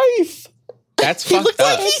his life? That's fucked up. He looked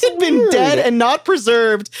like he had been dead and not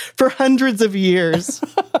preserved for hundreds of years.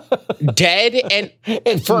 Dead and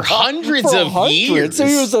for hundreds of years? So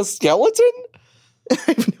he was a skeleton? I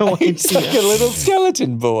have no idea. He's like a little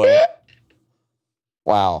skeleton boy.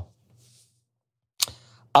 Wow.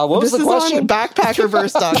 What was the question? This is on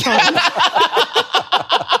backpackerverse.com.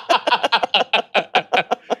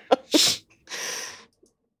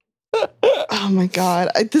 Oh my God.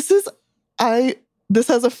 This has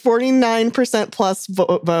a 49% plus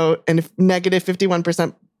vote and negative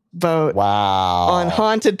 51% vote. Wow. On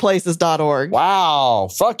hauntedplaces.org. Wow.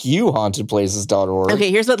 Fuck you, hauntedplaces.org.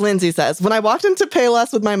 Okay, here's what Lindsay says. When I walked into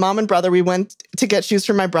Payless with my mom and brother, we went to get shoes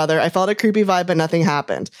for my brother. I felt a creepy vibe, but nothing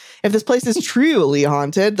happened. If this place is truly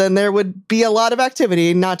haunted, then there would be a lot of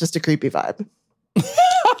activity, not just a creepy vibe.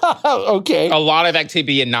 Okay. A lot of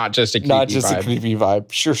activity and not just a creepy vibe. Not just a creepy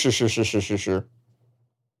vibe. Sure.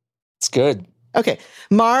 It's good. Okay.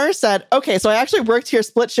 Mar said, okay, so I actually worked here,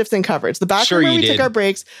 split shifts and coverage. The back room where we took our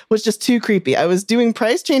breaks was just too creepy. I was doing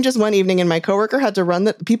price changes one evening and my coworker had to run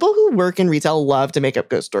the... People who work in retail love to make up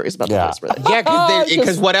ghost stories about the place where they... Yeah,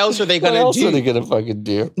 because what else are they going to do? What else are they going to fucking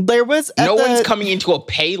do? There was... No one's coming into a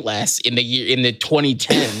Payless in the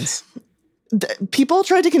 2010s. People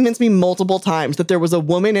tried to convince me multiple times that there was a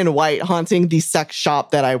woman in white haunting the sex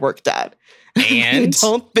shop that I worked at. And? I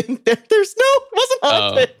don't think that it wasn't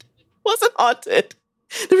haunted. Wasn't haunted.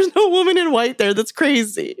 There was no woman in white there. That's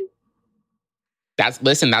crazy. That's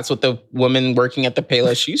what the woman working at the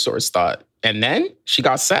Payless shoe source thought. And then she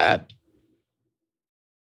got sad.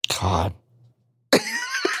 God.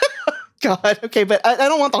 God. Okay, but I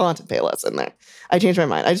don't want the haunted Payless in there. I changed my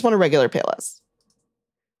mind. I just want a regular Payless.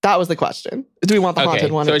 That was the question. Do we want the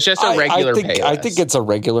haunted one? So it's just a regular Payless. I think it's a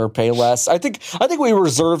regular Payless. I think we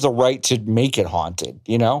reserve the right to make it haunted,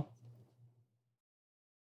 you know?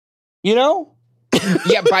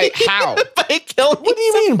 Yeah, by how? By killing What do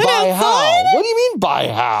you mean by how? What do you mean by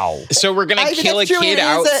how? So we're gonna kill a kid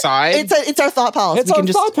outside? It's our thought palace. It's our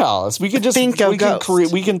thought palace. We can just think of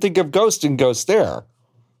ghosts. We can think of ghost and ghost there.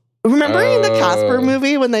 Remember in the Casper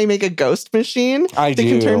movie when they make a ghost machine? They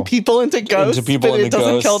can turn people into ghosts, but it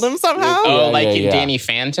doesn't kill them somehow? In Danny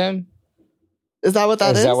Phantom? Is that what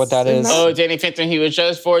that is? Is that what that is? Oh, Danny Phantom, he was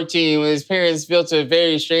just 14 when his parents built a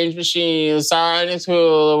very strange machine. A science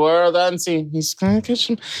tool, the world unseen. He's kind of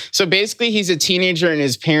kitchen. So basically, he's a teenager and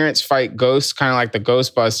his parents fight ghosts, kind of like the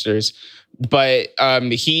Ghostbusters. But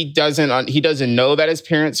he doesn't know that his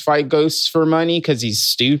parents fight ghosts for money because he's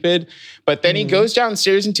stupid. But then he goes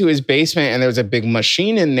downstairs into his basement and there's a big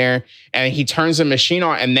machine in there and he turns the machine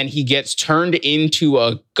on and then he gets turned into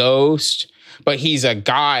a ghost. But he's a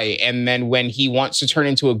guy. And then when he wants to turn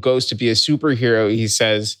into a ghost to be a superhero, he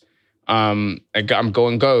says, I'm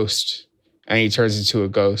going ghost. And he turns into a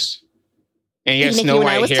ghost. And he has Nikki, no when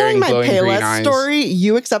white I was hair telling and my glowing green Payless eyes. story,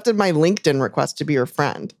 you accepted my LinkedIn request to be your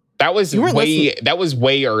friend. That was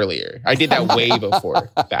way earlier. I did that way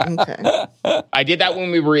before that. Okay. I did that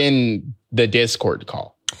when we were in the Discord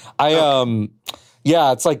call.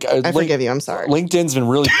 Yeah, it's like I forgive you. I'm sorry. LinkedIn's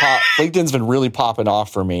been really popping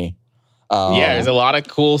off for me. Yeah, there's a lot of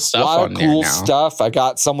cool stuff on there now. A lot of cool stuff. I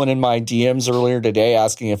got someone in my DMs earlier today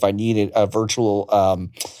asking if I needed a virtual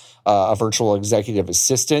executive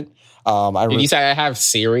assistant. Did you say I have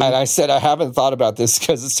Siri? And I said I haven't thought about this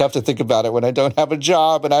because it's tough to think about it when I don't have a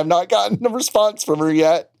job and I've not gotten a response from her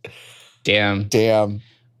yet. Damn.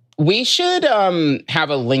 We should have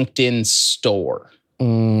a LinkedIn store.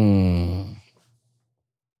 Now,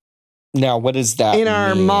 what does that mean?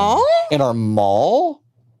 Our mall? In our mall?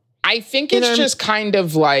 I think it's just kind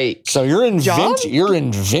of like... So you're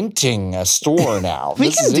inventing a store now.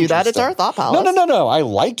 We can do that. It's our Thought Palace. No. I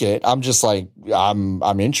like it. I'm just like,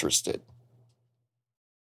 I'm interested.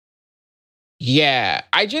 Yeah.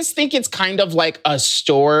 I just think it's kind of like a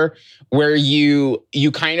store where you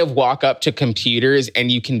kind of walk up to computers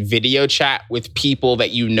and you can video chat with people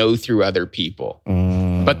that you know through other people.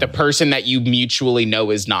 But the person that you mutually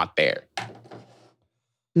know is not there.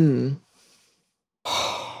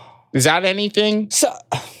 Is that anything? So,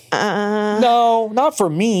 no, not for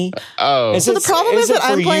me. Oh, so the problem is that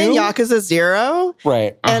I'm playing Yakuza 0,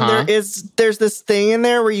 right? And there's this thing in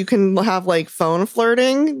there where you can have like phone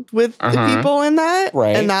flirting with the people in that,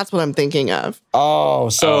 right? And that's what I'm thinking of. Oh,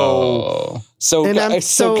 so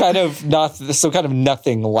kind of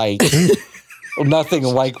nothing like nothing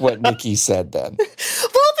like what Nikki said then. Well,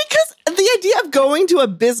 because the idea of going to a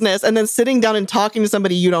business and then sitting down and talking to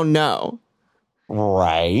somebody you don't know.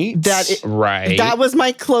 Right. That was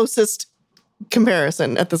my closest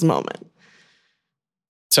comparison at this moment.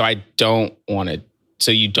 So I don't want to.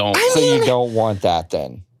 So you don't. You don't want that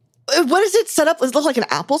then. What is it set up? Does it look like an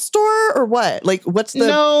Apple store or what? Like, what's the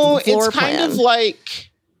floor plan?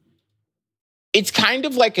 It's kind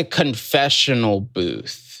of like a confessional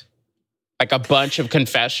booth. Like a bunch of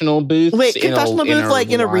confessional booths. Wait, confessional booth like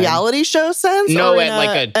in a reality show sense? No, or at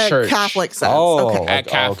like a church. Catholic sense. At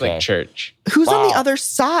Catholic church. Who's on the other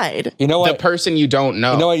side? You know what? The person you don't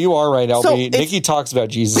know. You know what? You are right, LB. So Nikki talks about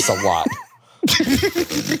Jesus a lot.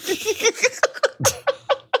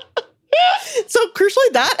 So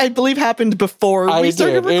crucially, that I believe happened before we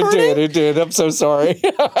started recording. It did. I'm so sorry.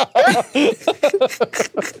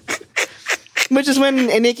 Which is when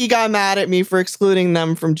Nikki got mad at me for excluding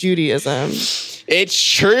them from Judaism. It's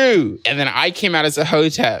true. And then I came out as a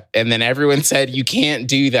hotep. And then everyone said, you can't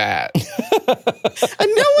do that. And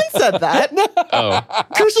no one said that. Oh.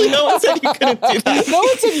 Crucially, no one said you couldn't do that. No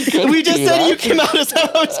one said you couldn't. We just said you came out as a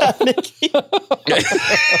hotep, Nikki.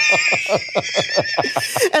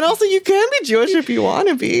 And also, you can be Jewish if you want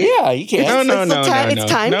to be. Yeah, you can.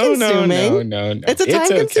 It's time consuming. No. It's a time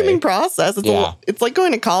consuming process. It's like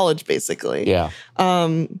going to college, basically. Yeah.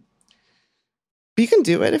 You can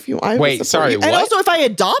do it if you want. Wait, sorry. And also, if I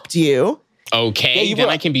adopt you. Okay, then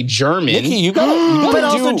I can be German. Nikki, you got but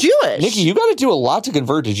also Jewish. Nikki, you got to do a lot to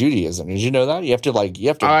convert to Judaism. Did you know that? You have to I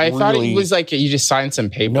thought it was like you just signed some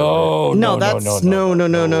paper. No. You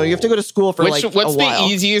have to go to school for what's the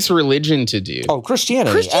easiest religion to do? Oh,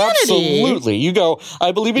 Christianity. Absolutely. You go,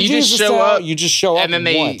 I believe in Jesus now. You just show up. And then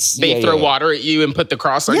they throw water at you and put the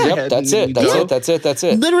cross on your head. That's it.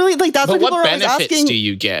 Literally, like that's what people are asking. What benefits do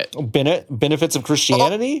you get? Benefits of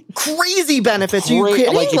Christianity? Crazy benefits. Are you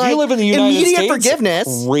kidding? Like if you live in the United States, forgiveness.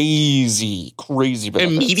 Crazy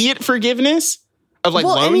benefits. Immediate forgiveness of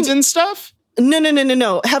loans and stuff?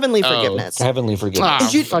 No. Heavenly forgiveness. Heavenly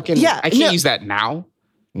forgiveness. I can't use that now.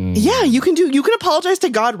 Yeah, you can apologize to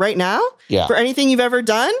God right now for anything you've ever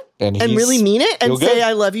done and really mean it and say,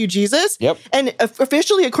 I love you, Jesus. Yep. And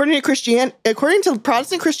officially, according to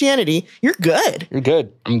Protestant Christianity, you're good. You're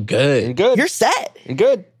good. I'm good. You're good. You're set. You're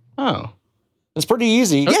good. Oh. It's pretty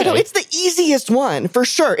easy. Yeah, no, it's the easiest one for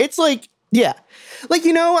sure. It's like, yeah. Like,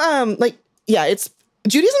 it's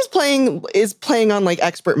Judaism is playing on like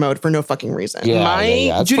expert mode for no fucking reason.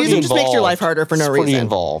 Yeah, Judaism just makes your life harder for no reason. Pretty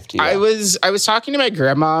involved. Yeah. I was talking to my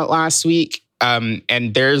grandma last week, and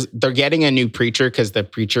they're getting a new preacher because the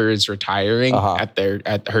preacher is retiring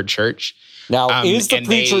at her church. Now, is the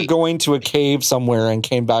preacher going to a cave somewhere and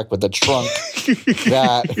came back with a trunk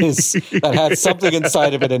that had something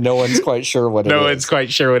inside of it and no one's quite sure what it is? No one's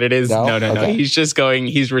quite sure what it is. No. Okay.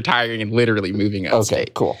 He's retiring and literally moving out. Okay,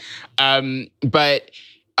 cool. So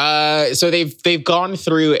they've gone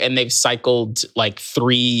through and they've cycled like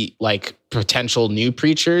 3 like potential new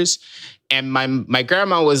preachers. And my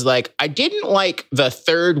grandma was like, I didn't like the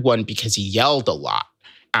 3rd one because he yelled a lot.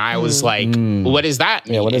 I was like, what does that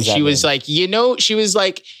mean? Yeah, what does that mean? mean? Was like, she was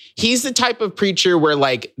like, he's the type of preacher where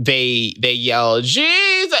like they yell,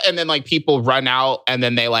 Jesus, and then like people run out and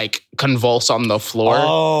then they like convulse on the floor.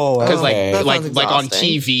 Oh, because okay. like on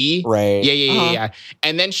TV. Right. Yeah.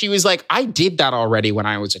 And then she was like, I did that already when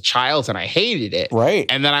I was a child and I hated it. Right.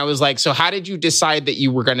 And then I was like, so how did you decide that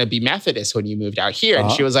you were going to be Methodist when you moved out here?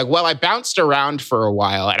 And she was like, well, I bounced around for a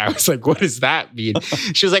while. And I was like, what does that mean?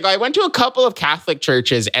 She was like, I went to a couple of Catholic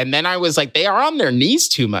churches and then I was like, they are on their knees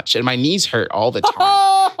too much and my knees hurt all the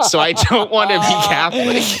time. So I don't want to be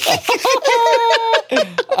Catholic.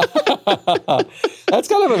 That's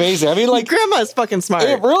kind of amazing. I mean, like, grandma's fucking smart. But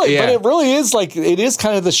it really is like, it is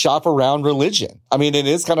kind of the shop around religion. I mean, it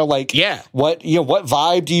is kind of like, what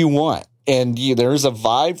vibe do you want? And there's a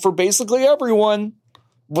vibe for basically everyone.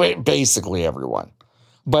 Basically everyone.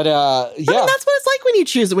 But I mean, that's what it's like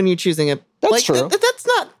when you're choosing it. That's like, true. That's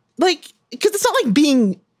not like, because it's not like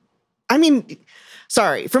being, I mean,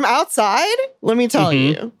 sorry, from outside, let me tell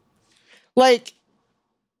you, like,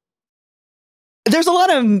 there's a lot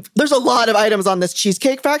of items on this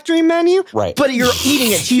Cheesecake Factory menu, right? But you're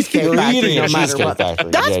eating at Cheesecake Factory no matter what.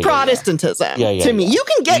 That's Protestantism to me. You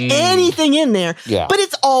can get anything in there, but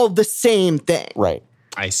it's all the same thing, right?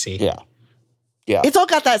 I see. Yeah. It's all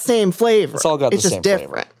got that same flavor. It's all got the same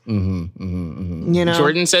different. You know,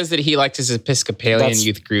 Jordan says that he liked his Episcopalian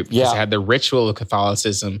youth group because it had the ritual of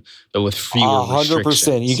Catholicism, but with fewer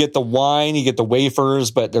 100%. You get the wine, you get the wafers,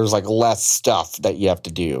 but there's like less stuff that you have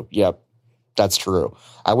to do. Yep. That's true.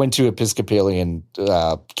 I went to Episcopalian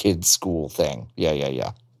kids school thing.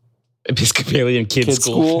 Yeah. Episcopalian kids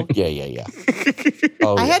school? Yeah.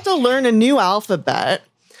 I had to learn a new alphabet.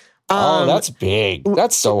 That's big.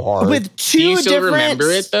 That's so hard. With 2 Do you still different...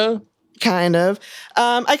 remember it, though? Kind of.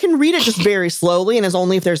 I can read it just very slowly, and it's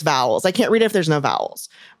only if there's vowels. I can't read it if there's no vowels.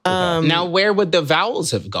 Now, where would the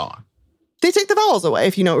vowels have gone? They take the vowels away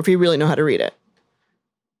if you really know how to read it.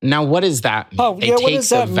 Now, what does that mean? They take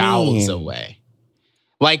the vowels away.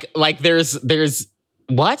 Like there's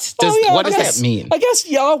what? What does that mean? I guess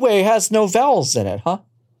Yahweh has no vowels in it, huh?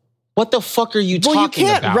 What the fuck are you talking about?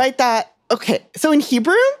 Well, you can't write that. Okay, so in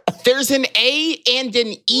Hebrew? There's an A and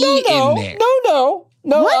an E in there. No.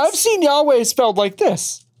 What? I've seen Yahweh spelled like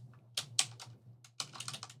this.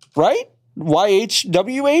 Right?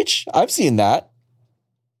 YHWH? I've seen that.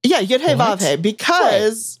 Yeah, Yud Hey Vav Hey,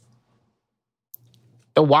 because...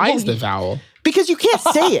 The Y is the vowel. Because you can't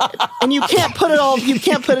say it, and you can't put it all. You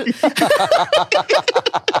can't put it.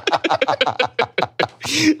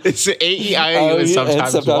 It's A-E-I-O and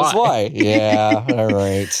sometimes Y. Yeah, all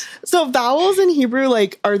right. So vowels in Hebrew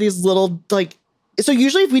are these little So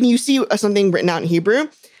usually when you see something written out in Hebrew,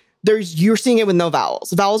 you're seeing it with no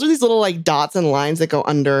vowels. Vowels are these little dots and lines that go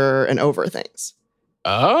under and over things.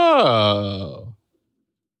 Oh.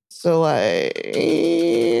 So I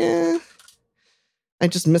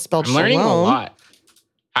just misspelled I'm learning shalom. a lot.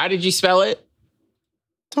 How did you spell it?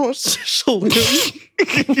 Oh, shalom.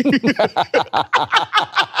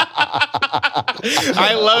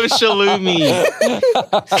 I love shalloumi.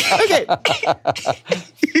 Okay.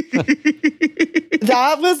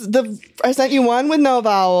 That was I sent you one with no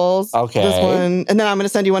vowels. Okay. This one. And then I'm going to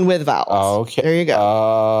send you one with vowels. Okay. There you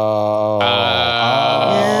go.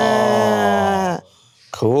 Yeah.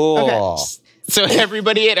 Cool. Okay. So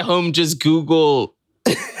everybody at home just Google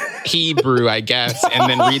Hebrew, I guess, and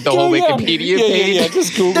then read the whole Wikipedia page. Yeah,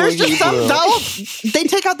 just Google There's just Hebrew. some vowels. They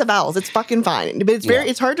take out the vowels. It's fucking fine. But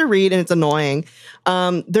it's hard to read and it's annoying.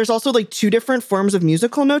 There's also 2 different forms of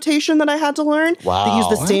musical notation that I had to learn. Wow. They use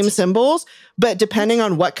the same symbols, but depending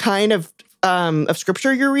on what kind of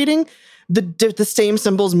scripture you're reading, the same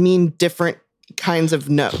symbols mean different kinds of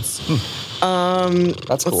notes.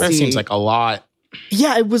 That's cool. That seems like a lot.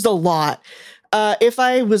 Yeah, it was a lot. If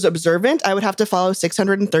I was observant, I would have to follow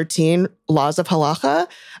 613 laws of halacha.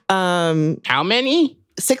 How many?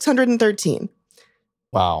 613.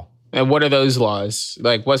 Wow. And what are those laws?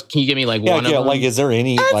 Like, can you give me one of them? Like, is there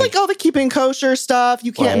any? It's like all the keeping kosher stuff.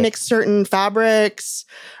 You can't mix certain fabrics.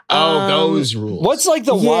 Those rules. What's like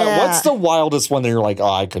what's the wildest one that you're like, oh,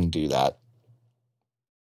 I couldn't do that?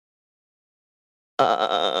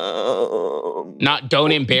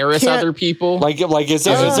 Don't embarrass other people. Like is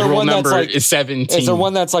there rule one number that's like is 17? Is there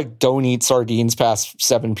one that's like don't eat sardines past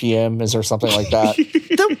 7 p.m.? Is there something like that?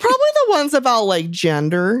 They're probably the ones about like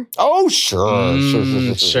gender. Oh, sure.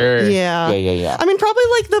 Yeah. Yeah. I mean, probably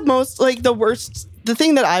like the most like the worst. The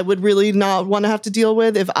thing that I would really not want to have to deal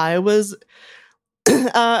with if I was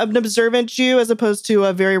an observant Jew as opposed to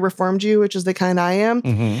a very reformed Jew, which is the kind I am,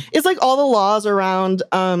 is like all the laws around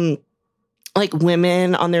like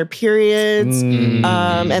women on their periods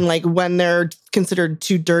and like when they're considered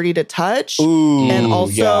too dirty to touch. And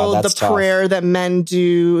also the prayer that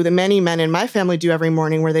many men in my family do every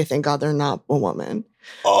morning where they thank God they're not a woman.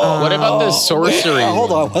 What about the sorcery?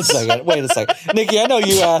 Hold on 1 second. Wait a second. Nikki, I know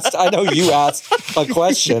you asked a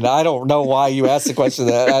question. I don't know why you asked a question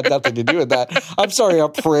that had nothing to do with that. I'm sorry, a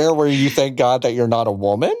prayer where you thank God that you're not a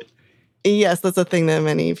woman? Yes, that's a thing that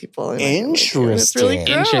many people. Interesting. It's really gross.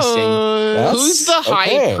 Interesting. Who's the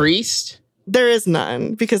high priest? There is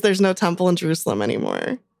none because there's no temple in Jerusalem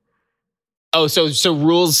anymore. Oh, so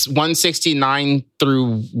rules 169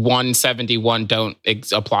 through 171 don't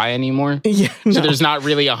apply anymore? Yeah. No. So there's not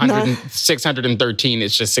really 613.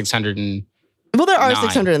 It's just 600. Well, there are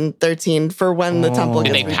 613 for when the temple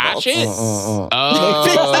gets rebuilt. Did they patch it?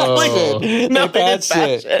 No, they patched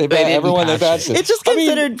it. They patched it. It's just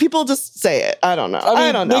considered, people just say it. I don't know.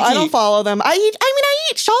 I don't know. Nikki, I don't follow them. I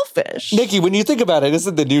eat shellfish. Nikki, when you think about it,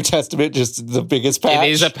 isn't the New Testament just the biggest patch?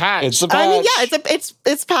 It is a patch. It's a patch. I mean, yeah,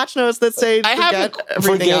 it's patch notes that say forget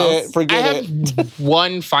it. I have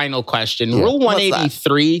one final question. Rule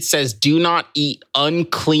 183 says do not eat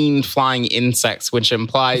unclean flying insects, which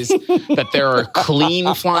implies that there are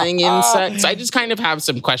clean flying insects. I just kind of have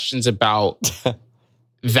some questions about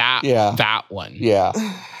that one. Yeah.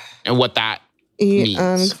 And what that means.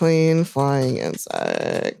 Unclean flying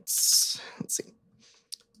insects. Let's see.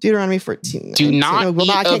 Deuteronomy 14. Do not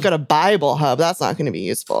I can't go to Bible Hub. That's not going to be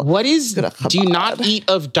useful. What is do not eat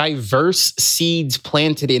of diverse seeds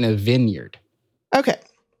planted in a vineyard? Okay.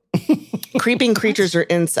 Creeping creatures or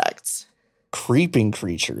insects. Creeping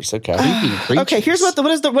creatures. Okay. Creeping creatures. Okay, here's what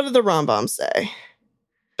did the Rambam say?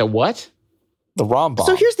 The what? The Rambam.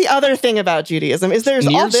 So here's the other thing about Judaism is there's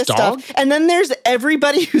all this stuff, and then there's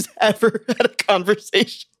everybody who's ever had a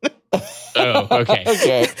conversation. Oh, okay.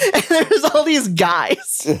 Okay. And there's all these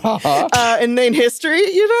guys in history,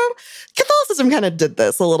 Catholicism kind of did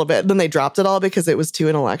this a little bit. Then they dropped it all because it was too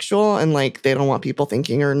intellectual and like they don't want people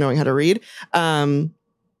thinking or knowing how to read. Or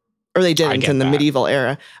they didn't in the medieval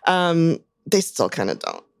era. They still kind of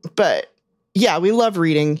don't. But yeah, we love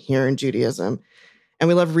reading here in Judaism. And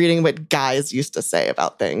we love reading what guys used to say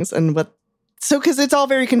about things and because it's all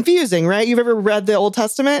very confusing, right? You've ever read the Old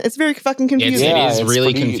Testament? It's very fucking confusing. It is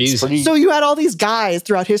really confusing. So you had all these guys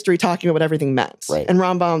throughout history talking about what everything meant. Right. And the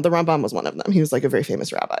Rambam was one of them. He was like a very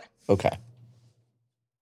famous rabbi. Okay.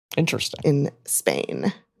 Interesting. In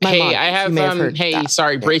Spain. Breaking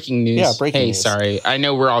news. Yeah, breaking news. Sorry. I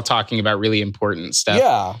know we're all talking about really important stuff.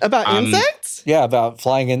 Yeah. About insects? Yeah, about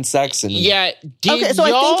flying insects. Yeah.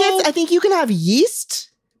 I think you can have yeast,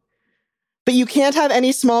 but you can't have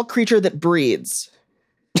any small creature that breeds.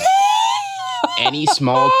 Any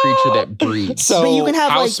small creature that breeds. But you can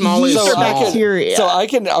have yeast or bacteria. So I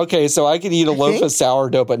can eat a loaf of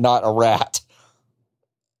sourdough, but not a rat.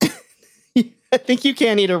 I think you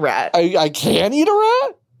can eat a rat. I can eat a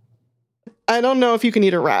rat? I don't know if you can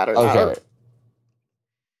eat a rat or not.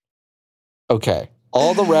 Okay.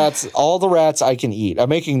 All the rats I can eat. I'm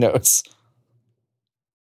making notes.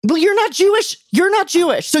 Well, you're not Jewish.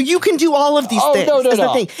 So you can do all of these things. No. The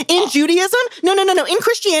thing. In Judaism, no. In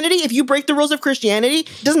Christianity, if you break the rules of Christianity,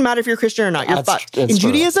 it doesn't matter if you're Christian or not. You're fucked. In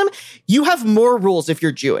Judaism, you have more rules if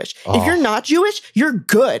you're Jewish. If you're not Jewish, you're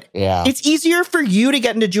good. Yeah. It's easier for you to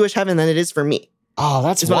get into Jewish heaven than it is for me. Oh,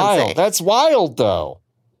 that's wild. That's wild, though.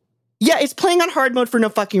 Yeah, it's playing on hard mode for no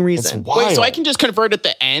fucking reason. Wait, so I can just convert at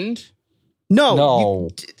the end? No.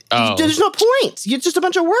 There's no point. It's just a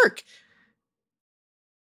bunch of work.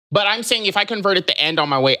 But I'm saying if I convert at the end on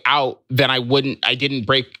my way out, then I didn't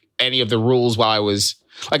break any of the rules while I was,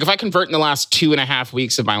 like if I convert in the last 2.5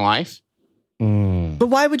 weeks of my life. But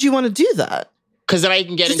why would you want to do that? Because then I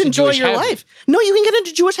can get into Jewish your heaven. life. No, you can get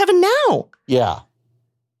into Jewish heaven now. Yeah.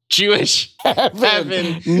 Jewish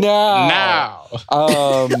heaven now.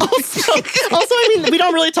 Also, I mean, we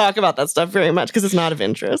don't really talk about that stuff very much because it's not of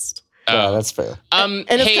interest. Yeah, that's fair. And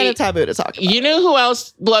it's kind of taboo to talk about. You know who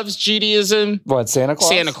else loves Judaism? What, Santa Claus?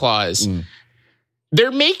 Santa Claus.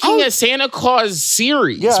 They're making a Santa Claus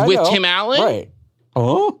series with Tim Allen. Right.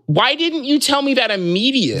 Huh? Why didn't you tell me that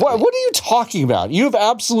immediately? What are you talking about? You have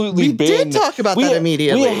absolutely we did talk about that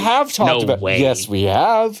immediately. We have talked about way. Yes, we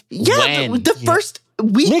have. Yeah, the first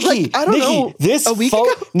week. Nikki, I don't know. A week ago?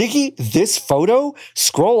 Nikki, this photo,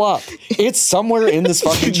 scroll up. It's somewhere in this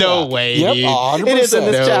fucking chat. No way, Yep, dude. 100%. It is in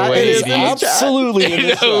this chat. way, It is dude. in this chat. Absolutely in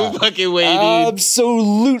this chat. No fucking way, dude.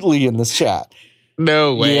 Absolutely in this chat.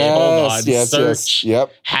 No way. Hold on. Yes. Search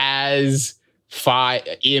Yep. has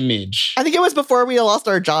image. I think it was before we lost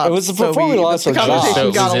our jobs. It was before we lost our jobs. The conversation So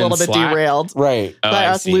it got was a in little bit Slack? derailed Right. by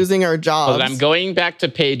us losing our jobs. Well, I'm going back to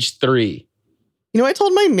page 3. You know, I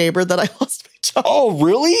told my neighbor that I lost my job. Oh,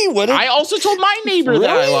 really? I also told my neighbor that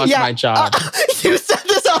I lost my job. You said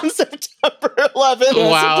this on September 11th.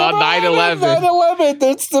 Wow, 9/11. 9/11.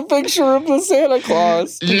 That's the picture of the Santa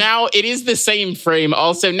Claus. Now, it is the same frame.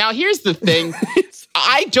 Also, now here's the thing.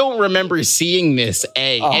 I don't remember seeing this,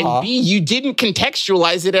 A. And B, you didn't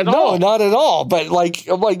contextualize it at all. No, not at all. But that's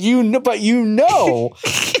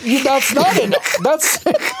not that's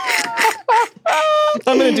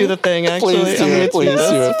I'm going to do the thing, actually. Please do it. Please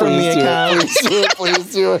do it. From the account.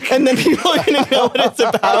 Please do it. And then people are going to know what it's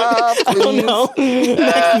about. I don't know.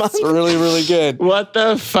 Next month. It's really, really good. What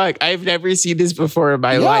the fuck? I've never seen this before in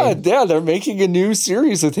my life. Yeah, they're making a new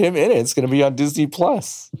series with him in it. It's going to be on Disney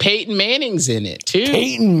Plus. Peyton Manning's in it, too.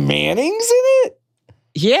 Peyton Manning's in it?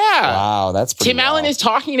 Yeah. Wow, that's pretty Tim Allen is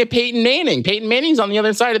talking to Peyton Manning. Peyton Manning's on the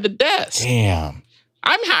other side of the desk. Damn.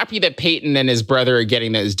 I'm happy that Peyton and his brother are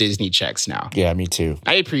getting those Disney checks now. Yeah, me too.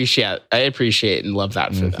 I appreciate and love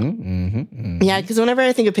that for them. Yeah, because whenever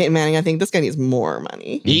I think of Peyton Manning, I think this guy needs more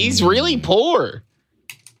money. He's really poor.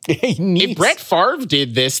 If Brett Favre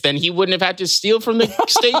did this, then he wouldn't have had to steal from the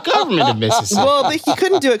state government of Mississippi. Well, but he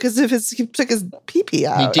couldn't do it because he took his pee-pee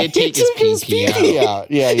out. He did take his pee-pee out.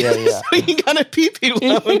 Yeah. So he got a pee-pee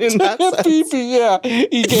loan in that sense. Pee-pee, yeah.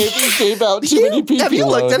 He gave out too many pee-pee Have you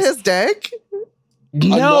looked loans. at his dick?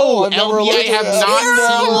 No, I've never LB, looked I have at not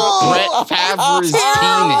seen Brett Favre's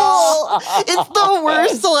penis. It's the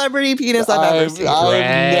worst celebrity penis I've ever seen. I've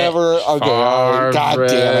never. Okay, Favre God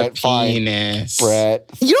damn it. Fine. penis. Brett.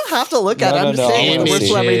 You don't have to look at it. I'm just saying it's the worst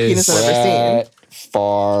celebrity penis I've ever seen. Brett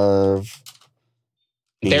Favre.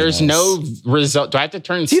 There's penis. no result. Do I have to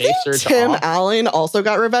turn Do you safe think search Tim off? Allen also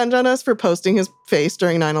got revenge on us for posting his face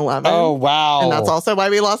during 9/11? Oh, wow. And that's also why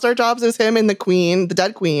we lost our jobs, is him and the queen, the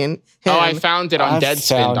dead queen. Oh, I him. found it on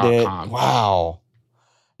Deadspin.com. Wow.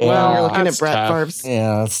 Yeah, Well, you're looking that's at Brett tough. Favre's.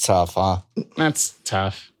 yeah, that's tough, huh? That's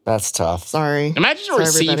tough. That's tough. Sorry. Imagine Sorry,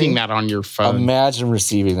 receiving everybody. that on your phone. Imagine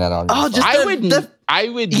receiving that on your Oh, phone. just I would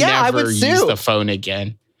Yeah, I never would use sue. the phone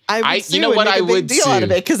again. I would I- sue you know and what make I a big would deal out of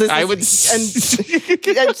sue. it because I would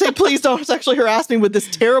and I'd say please don't sexually harass me with this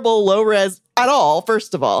terrible low res at all.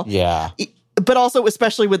 First of all, Yeah. but also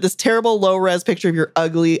especially with this terrible low res picture of your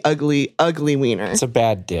ugly, ugly, ugly wiener, It's a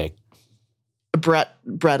bad dick.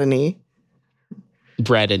 Brettany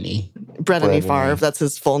Brettany. Brettany. Favre. That's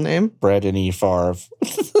his full name. Brett and E. Favre.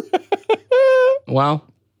 Well,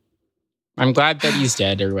 I'm glad that he's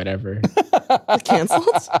dead or whatever. Canceled?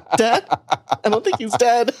 Dead? I don't think he's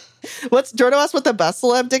dead. Jordo asked what the best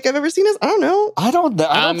celeb dick I've ever seen is. I don't know. I don't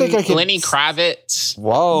think I can. Lenny Kravitz.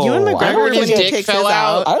 Whoa. Ewan I McGregor don't when his he think- dick takes fell his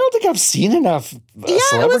out. I don't think I've seen enough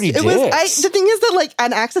celebrity dicks. The thing is that like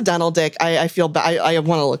an accidental dick, I feel bad. I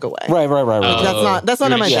want to look away. Right. That's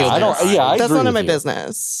none of my You're business. shield I That's agree none of with my you.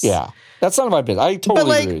 business. Yeah. That's none of my business. I totally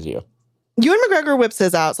like, agree with you. Ewan McGregor whips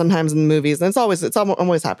his out sometimes in movies, and I'm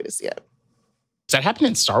always happy to see it. Does that happen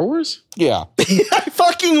in Star Wars? Yeah. I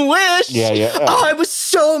fucking wish. Yeah. Oh, I was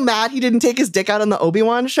so mad he didn't take his dick out on the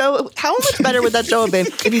Obi-Wan show. How much better would that show have been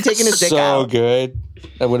if he'd taken his dick out? So good.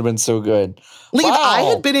 That would have been so good. Like, if I Wow.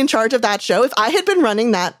 had been in charge of that show, if I had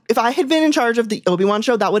been in charge of the Obi-Wan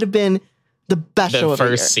show, that would have been the best show The of the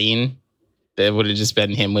year. first scene, that would have just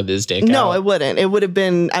been him with his dick out. No, it wouldn't. It would have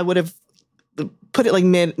been, I would have put it like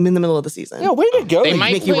in the middle of the season. Yeah, way to go. They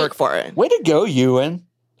might make you work for it. Way to go, Ewan.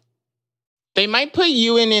 They might put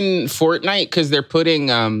Ewan in Fortnite because they're putting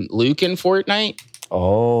Luke in Fortnite.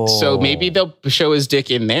 Oh. So maybe they'll show his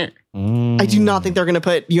dick in there. I do not think they're going to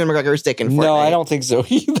put Ewan McGregor's dick in Fortnite. No, I don't think so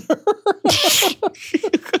either.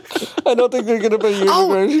 I don't think they're going to put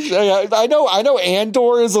Ewan McGregor. I know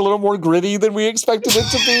Andor is a little more gritty than we expected it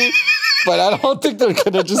to be, but I don't think they're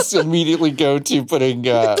going to just immediately go to putting.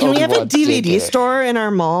 Can we have a Obi-Wan's dick in DVD it. store in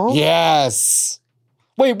our mall? Yes.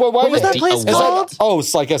 Wait, why What was that place is that- called? Oh,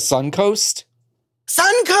 it's like a Suncoast?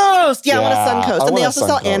 Suncoast! Yeah, I want a Yeah, Suncoast. I And they want a also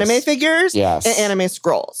sell Suncoast. anime figures Yes. and anime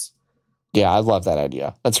scrolls. Yeah, I love that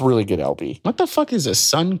idea. That's really good, LB. What the fuck is a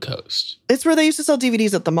Suncoast? It's where they used to sell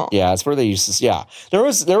DVDs at the mall. Yeah, it's where they used to. Yeah, there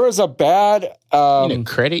was a bad a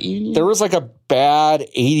credit union. There was like a bad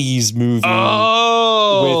 '80s movie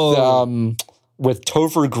with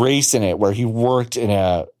Topher Grace in it, where he worked in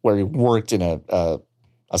a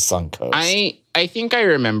Suncoast. I think I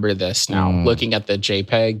remember this now. Looking at the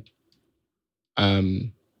JPEG.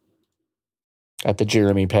 At the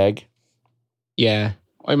Jeremy Peg. Yeah.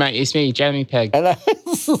 Oh, mate, it's me, Jeremy Peg.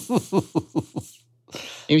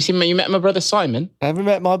 You met my brother Simon? I haven't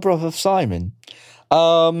met my brother Simon.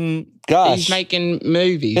 Gosh. He's making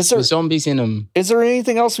movies with zombies in them. Is there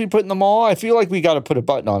anything else we put in the mall? I feel like we got to put a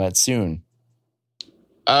button on it soon.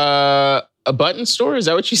 A button store? Is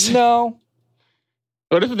that what you said? No.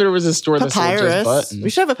 What if there was a store that sold just buttons?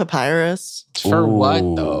 We should have a papyrus. For what,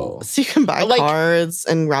 though? So you can buy cards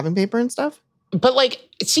and wrapping paper and stuff? But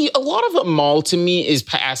see, a lot of a mall to me is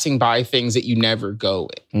passing by things that you never go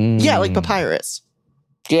in. Yeah, like papyrus.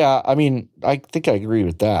 Yeah, I mean, I think I agree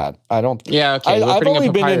with that. I don't. Yeah, okay. I've only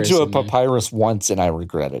been into a papyrus once, and I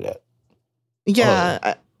regretted it.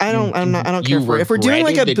 Yeah, I don't care for it. If we're doing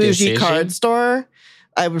like a bougie card store,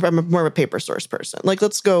 I'm more of a paper source person. Like,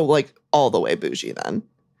 let's go like all the way bougie then.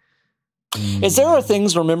 Is there a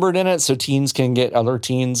things remembered in it so teens can get other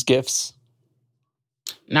teens gifts?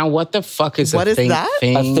 Now, what the fuck is that? A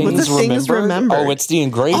things remembered? Oh, it's the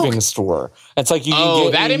engraving store. It's like you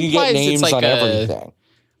can get names on everything.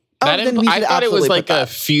 I thought it was like a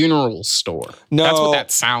funeral store. No, that's what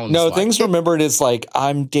that sounds like. No, things remembered is like,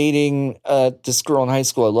 I'm dating this girl in high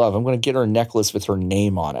school I love. I'm going to get her a necklace with her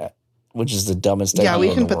name on it, which is the dumbest idea. Yeah,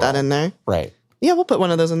 we can put that in there. Right. Yeah, we'll put one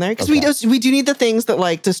of those in there because we do need the things that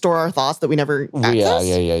like to store our thoughts that we never access.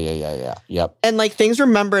 Yeah. Yep. And like things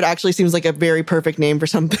remembered actually seems like a very perfect name for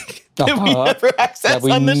something that we never access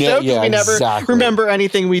on the show because we never remember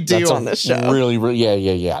anything we do on this show. Really,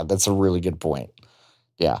 yeah. That's a really good point.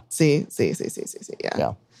 Yeah. See.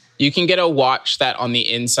 Yeah. You can get a watch that on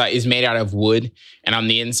the inside is made out of wood, and on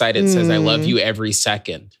the inside it says "I love you every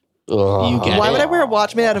second." Why would I wear a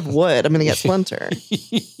watch made out of wood? I'm going to get splinter.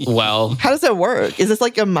 Well, how does that work? Is this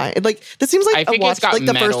like this seems like a watch, like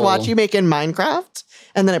the first watch you make in Minecraft,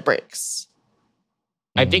 and then it breaks.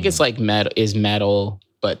 I think it's like metal,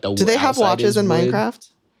 but do they have watches in Minecraft?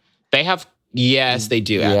 They have. Yes, they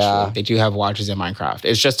do. Actually, yeah. They do have watches in Minecraft.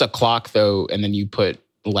 It's just a clock though, and then you put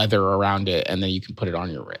leather around it, and then you can put it on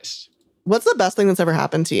your wrist. What's the best thing that's ever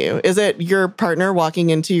happened to you? Is it your partner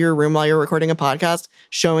walking into your room while you're recording a podcast,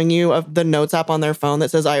 showing you the notes app on their phone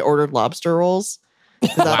that says, I ordered lobster rolls? That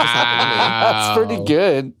just happened to me. That's pretty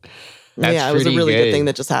good. It was a really good thing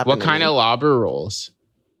that just happened. What kind of lobster rolls?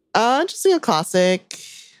 Just a classic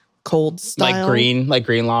cold style. Like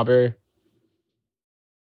green lobster?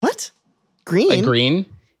 What? Green? Like green?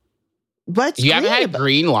 What? You haven't had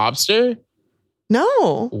green lobster?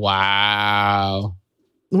 No. Wow.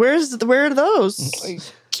 Where are those?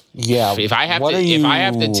 Yeah. If I have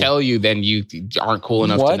to tell you, then you aren't cool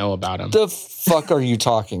enough to know about them. What the fuck are you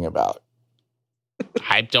talking about?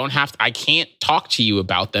 I can't talk to you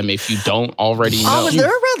about them if you don't already know. Oh, is there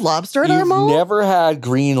a Red Lobster at our mall? Never had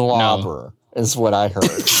green lobster, is what I heard.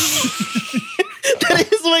 That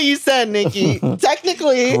is what you said, Nikki.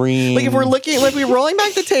 Technically, like if we're rolling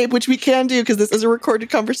back the tape, which we can do because this is a recorded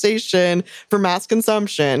conversation for mass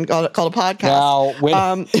consumption called a podcast. Now,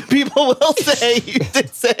 people will say you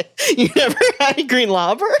did say you never had green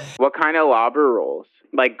lobster. What kind of lobster rolls?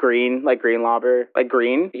 Like green lobster, like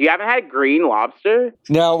green. You haven't had green lobster?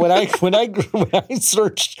 Now, when I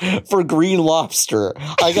searched for green lobster,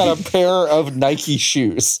 I got a pair of Nike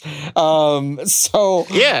shoes. That's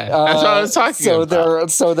what I was talking about.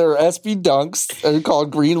 They're SB Dunks. They're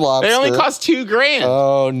called green lobster. They only cost $2,000.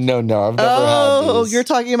 Oh no, I've never had these. Oh, you're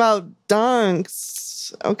talking about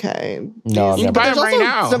Dunks. Okay. No, you can buy them right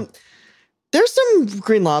now. There's some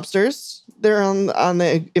green lobsters. They're on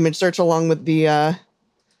the image search along with the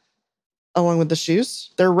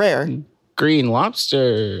shoes. They're rare. Green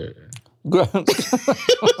lobster. That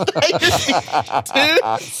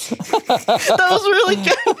was really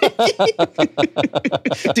good.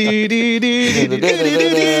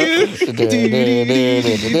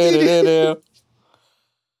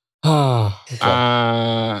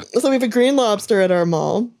 So we have a green lobster at our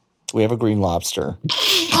mall. We have a green lobster.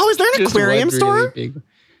 Oh, is there an aquarium store? Really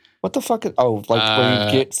what the fuck? Where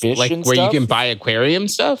you get fish and where stuff? you can buy aquarium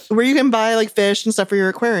stuff? Where you can buy fish and stuff for your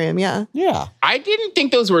aquarium, yeah. Yeah. I didn't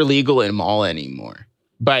think those were legal in mall anymore.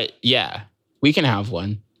 But yeah, we can have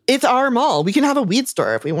one. It's our mall. We can have a weed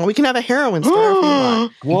store if we want. We can have a heroin store if we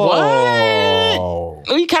want. Whoa.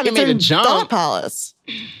 What? We kind of made a jump. Thought Palace.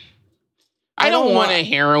 I don't want a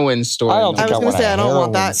heroin store. I was going to say, I don't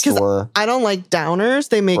want that because I don't like downers.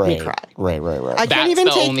 They make me cry. Right. I can't even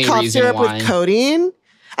take cough syrup with codeine.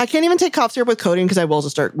 I can't even take cough syrup with codeine because I will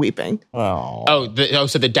just start weeping. So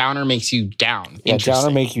the downer makes you down. Yeah, downer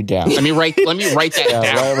make you down. Let me write that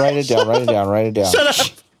down. Write it down. Shut up.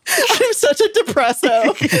 I'm such a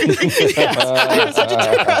depresso. Yes, I'm such a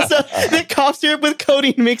depresso that cough syrup with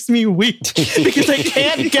codeine makes me weep because I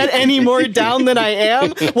can't get any more down than I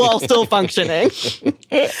am while still functioning.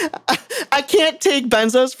 I can't take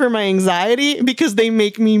benzos for my anxiety because they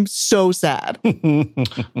make me so sad. What's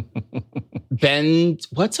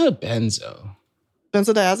a benzo?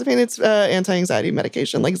 Benzodiazepine, it's anti-anxiety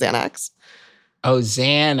medication like Xanax. Oh,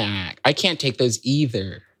 Xanax. I can't take those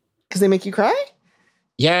either. Because they make you cry?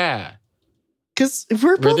 Yeah. Because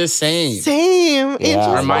we're the same. Same. Yeah,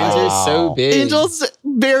 our minds are so big. Angel's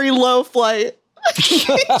very low flight.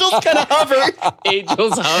 Angel's kind of hover.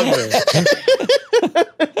 Angel's hover.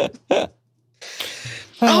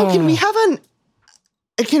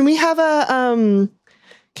 Can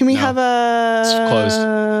we have a closed.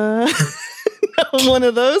 one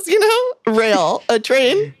of those, rail, a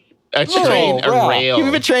train? A train, a rail. Can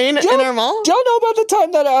we have a train in our mall? Do y'all know about the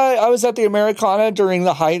time that I was at the Americana during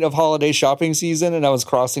the height of holiday shopping season and I was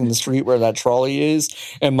crossing the street where that trolley is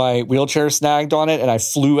and my wheelchair snagged on it and I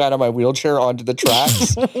flew out of my wheelchair onto the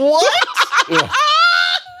tracks? What? Yeah.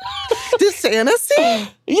 Did Santa see?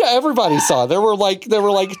 Yeah, everybody saw. There were like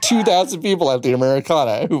 2,000 people at the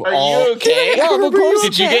Americana who Are you okay? Yeah, of course.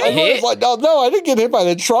 Did you get hit? No, I didn't get hit by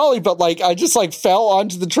the trolley, but I just fell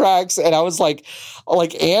onto the tracks and I was like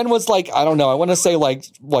Anne was I don't know, I want to say like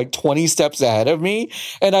 20 steps ahead of me,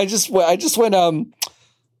 and I just went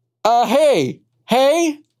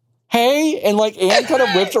hey, and Anne kind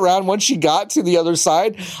of whipped around when she got to the other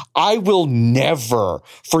side. I will never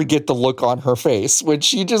forget the look on her face when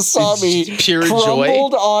she just saw me pure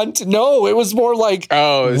crumbled joy. onto. No, it was more like it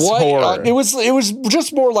was horror. It was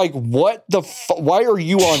just more like what the why are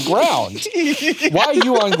you on ground? Why are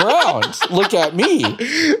you on ground? Look at me.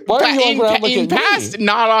 Why are you on ground? Look at past, me.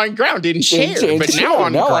 Not on ground, didn't share, but now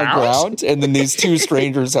on ground. And then these two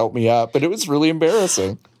strangers helped me up, but it was really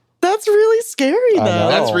embarrassing. That's really scary, though.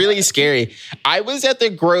 That's really scary. I was at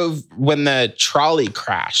the Grove when the trolley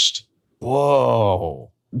crashed.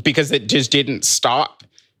 Whoa. Because it just didn't stop.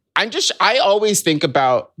 I always think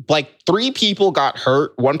about 3 people got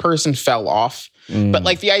hurt, 1 person fell off. But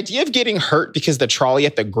the idea of getting hurt because the trolley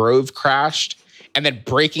at the Grove crashed and then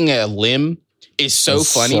breaking a limb is so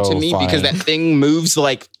funny to me because that thing moves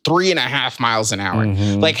 3.5 miles an hour.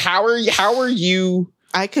 Mm-hmm. How are you?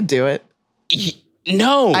 I could do it.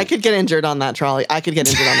 No. I could get injured on that trolley.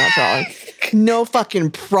 No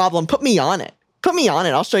fucking problem. Put me on it.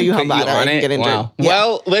 I'll show you how bad I can get injured. Wow. Yeah.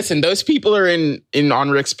 Well, listen, those people are on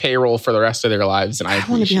Rick's payroll for the rest of their lives, and I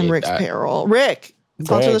want to be on Rick's payroll. Rick,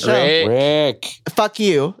 sponsor the show. Rick. Fuck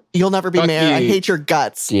you. You'll never be mayor. I hate your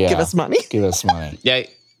guts. Yeah. Give us money. Give us money. Yeah.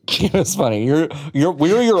 Give us money.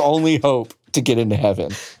 We're your only hope to get into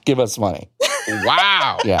heaven. Give us money.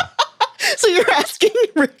 Wow. Yeah. So you're asking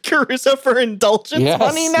Rick Caruso for indulgence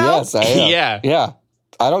money now? Yes, I am. Yeah.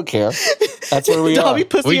 I don't care. That's where we are. Dobby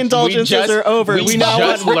pussy indulgences are over. We now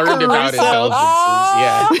just learned about indulgences.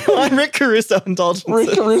 Yeah. We want Rick Caruso indulgences.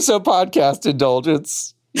 Rick Caruso podcast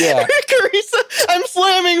indulgence. Yeah. Rick Caruso. I'm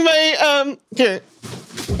slamming my here.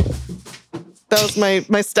 That was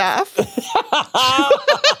my staff.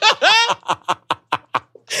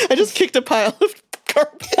 I just kicked a pile of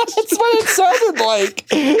garbage. That's what it sounded like.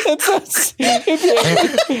 That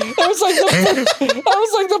was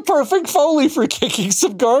like the perfect Foley for kicking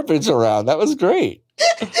some garbage around. That was great.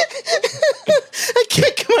 I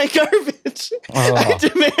kick my garbage. I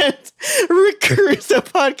demand Rick Caruso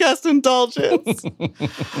podcast indulgence.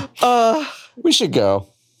 We should go.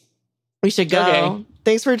 Okay.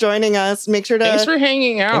 Thanks for joining us. Make sure to... Thanks for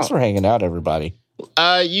hanging out. Thanks for hanging out, everybody.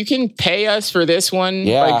 You can pay us for this one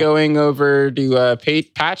by going over to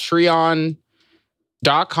patreon.com/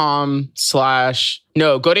 go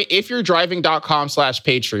to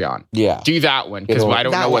ifyou'redriving.com/Patreon. Yeah. Do that one because I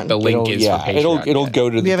don't know what the link is for Patreon. It'll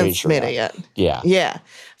go to the Patreon. We haven't submitted it yet. Yeah. Yeah.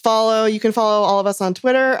 You can follow all of us on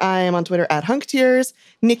Twitter. I am on Twitter at HunkTears.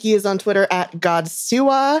 Nikki is on Twitter at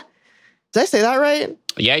Godsua. Did I say that right?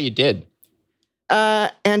 Yeah, you did.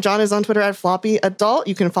 And John is on Twitter at Floppy Adult.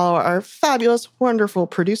 You can follow our fabulous, wonderful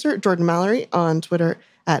producer, Jordan Mallory, on Twitter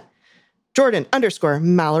at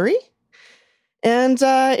Jordan_Mallory. And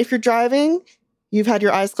if you're driving, you've had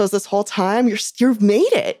your eyes closed this whole time, you've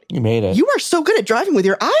made it. You made it. You are so good at driving with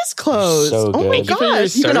your eyes closed. So oh my good.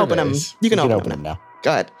 gosh. You can open them. You can open them now.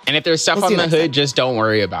 Good. And if there's stuff on the hood, just don't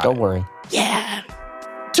worry about it. Don't worry. Yeah.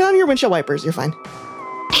 turn on your windshield wipers. You're fine.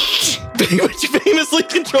 Famously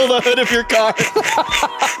control the hood of your car.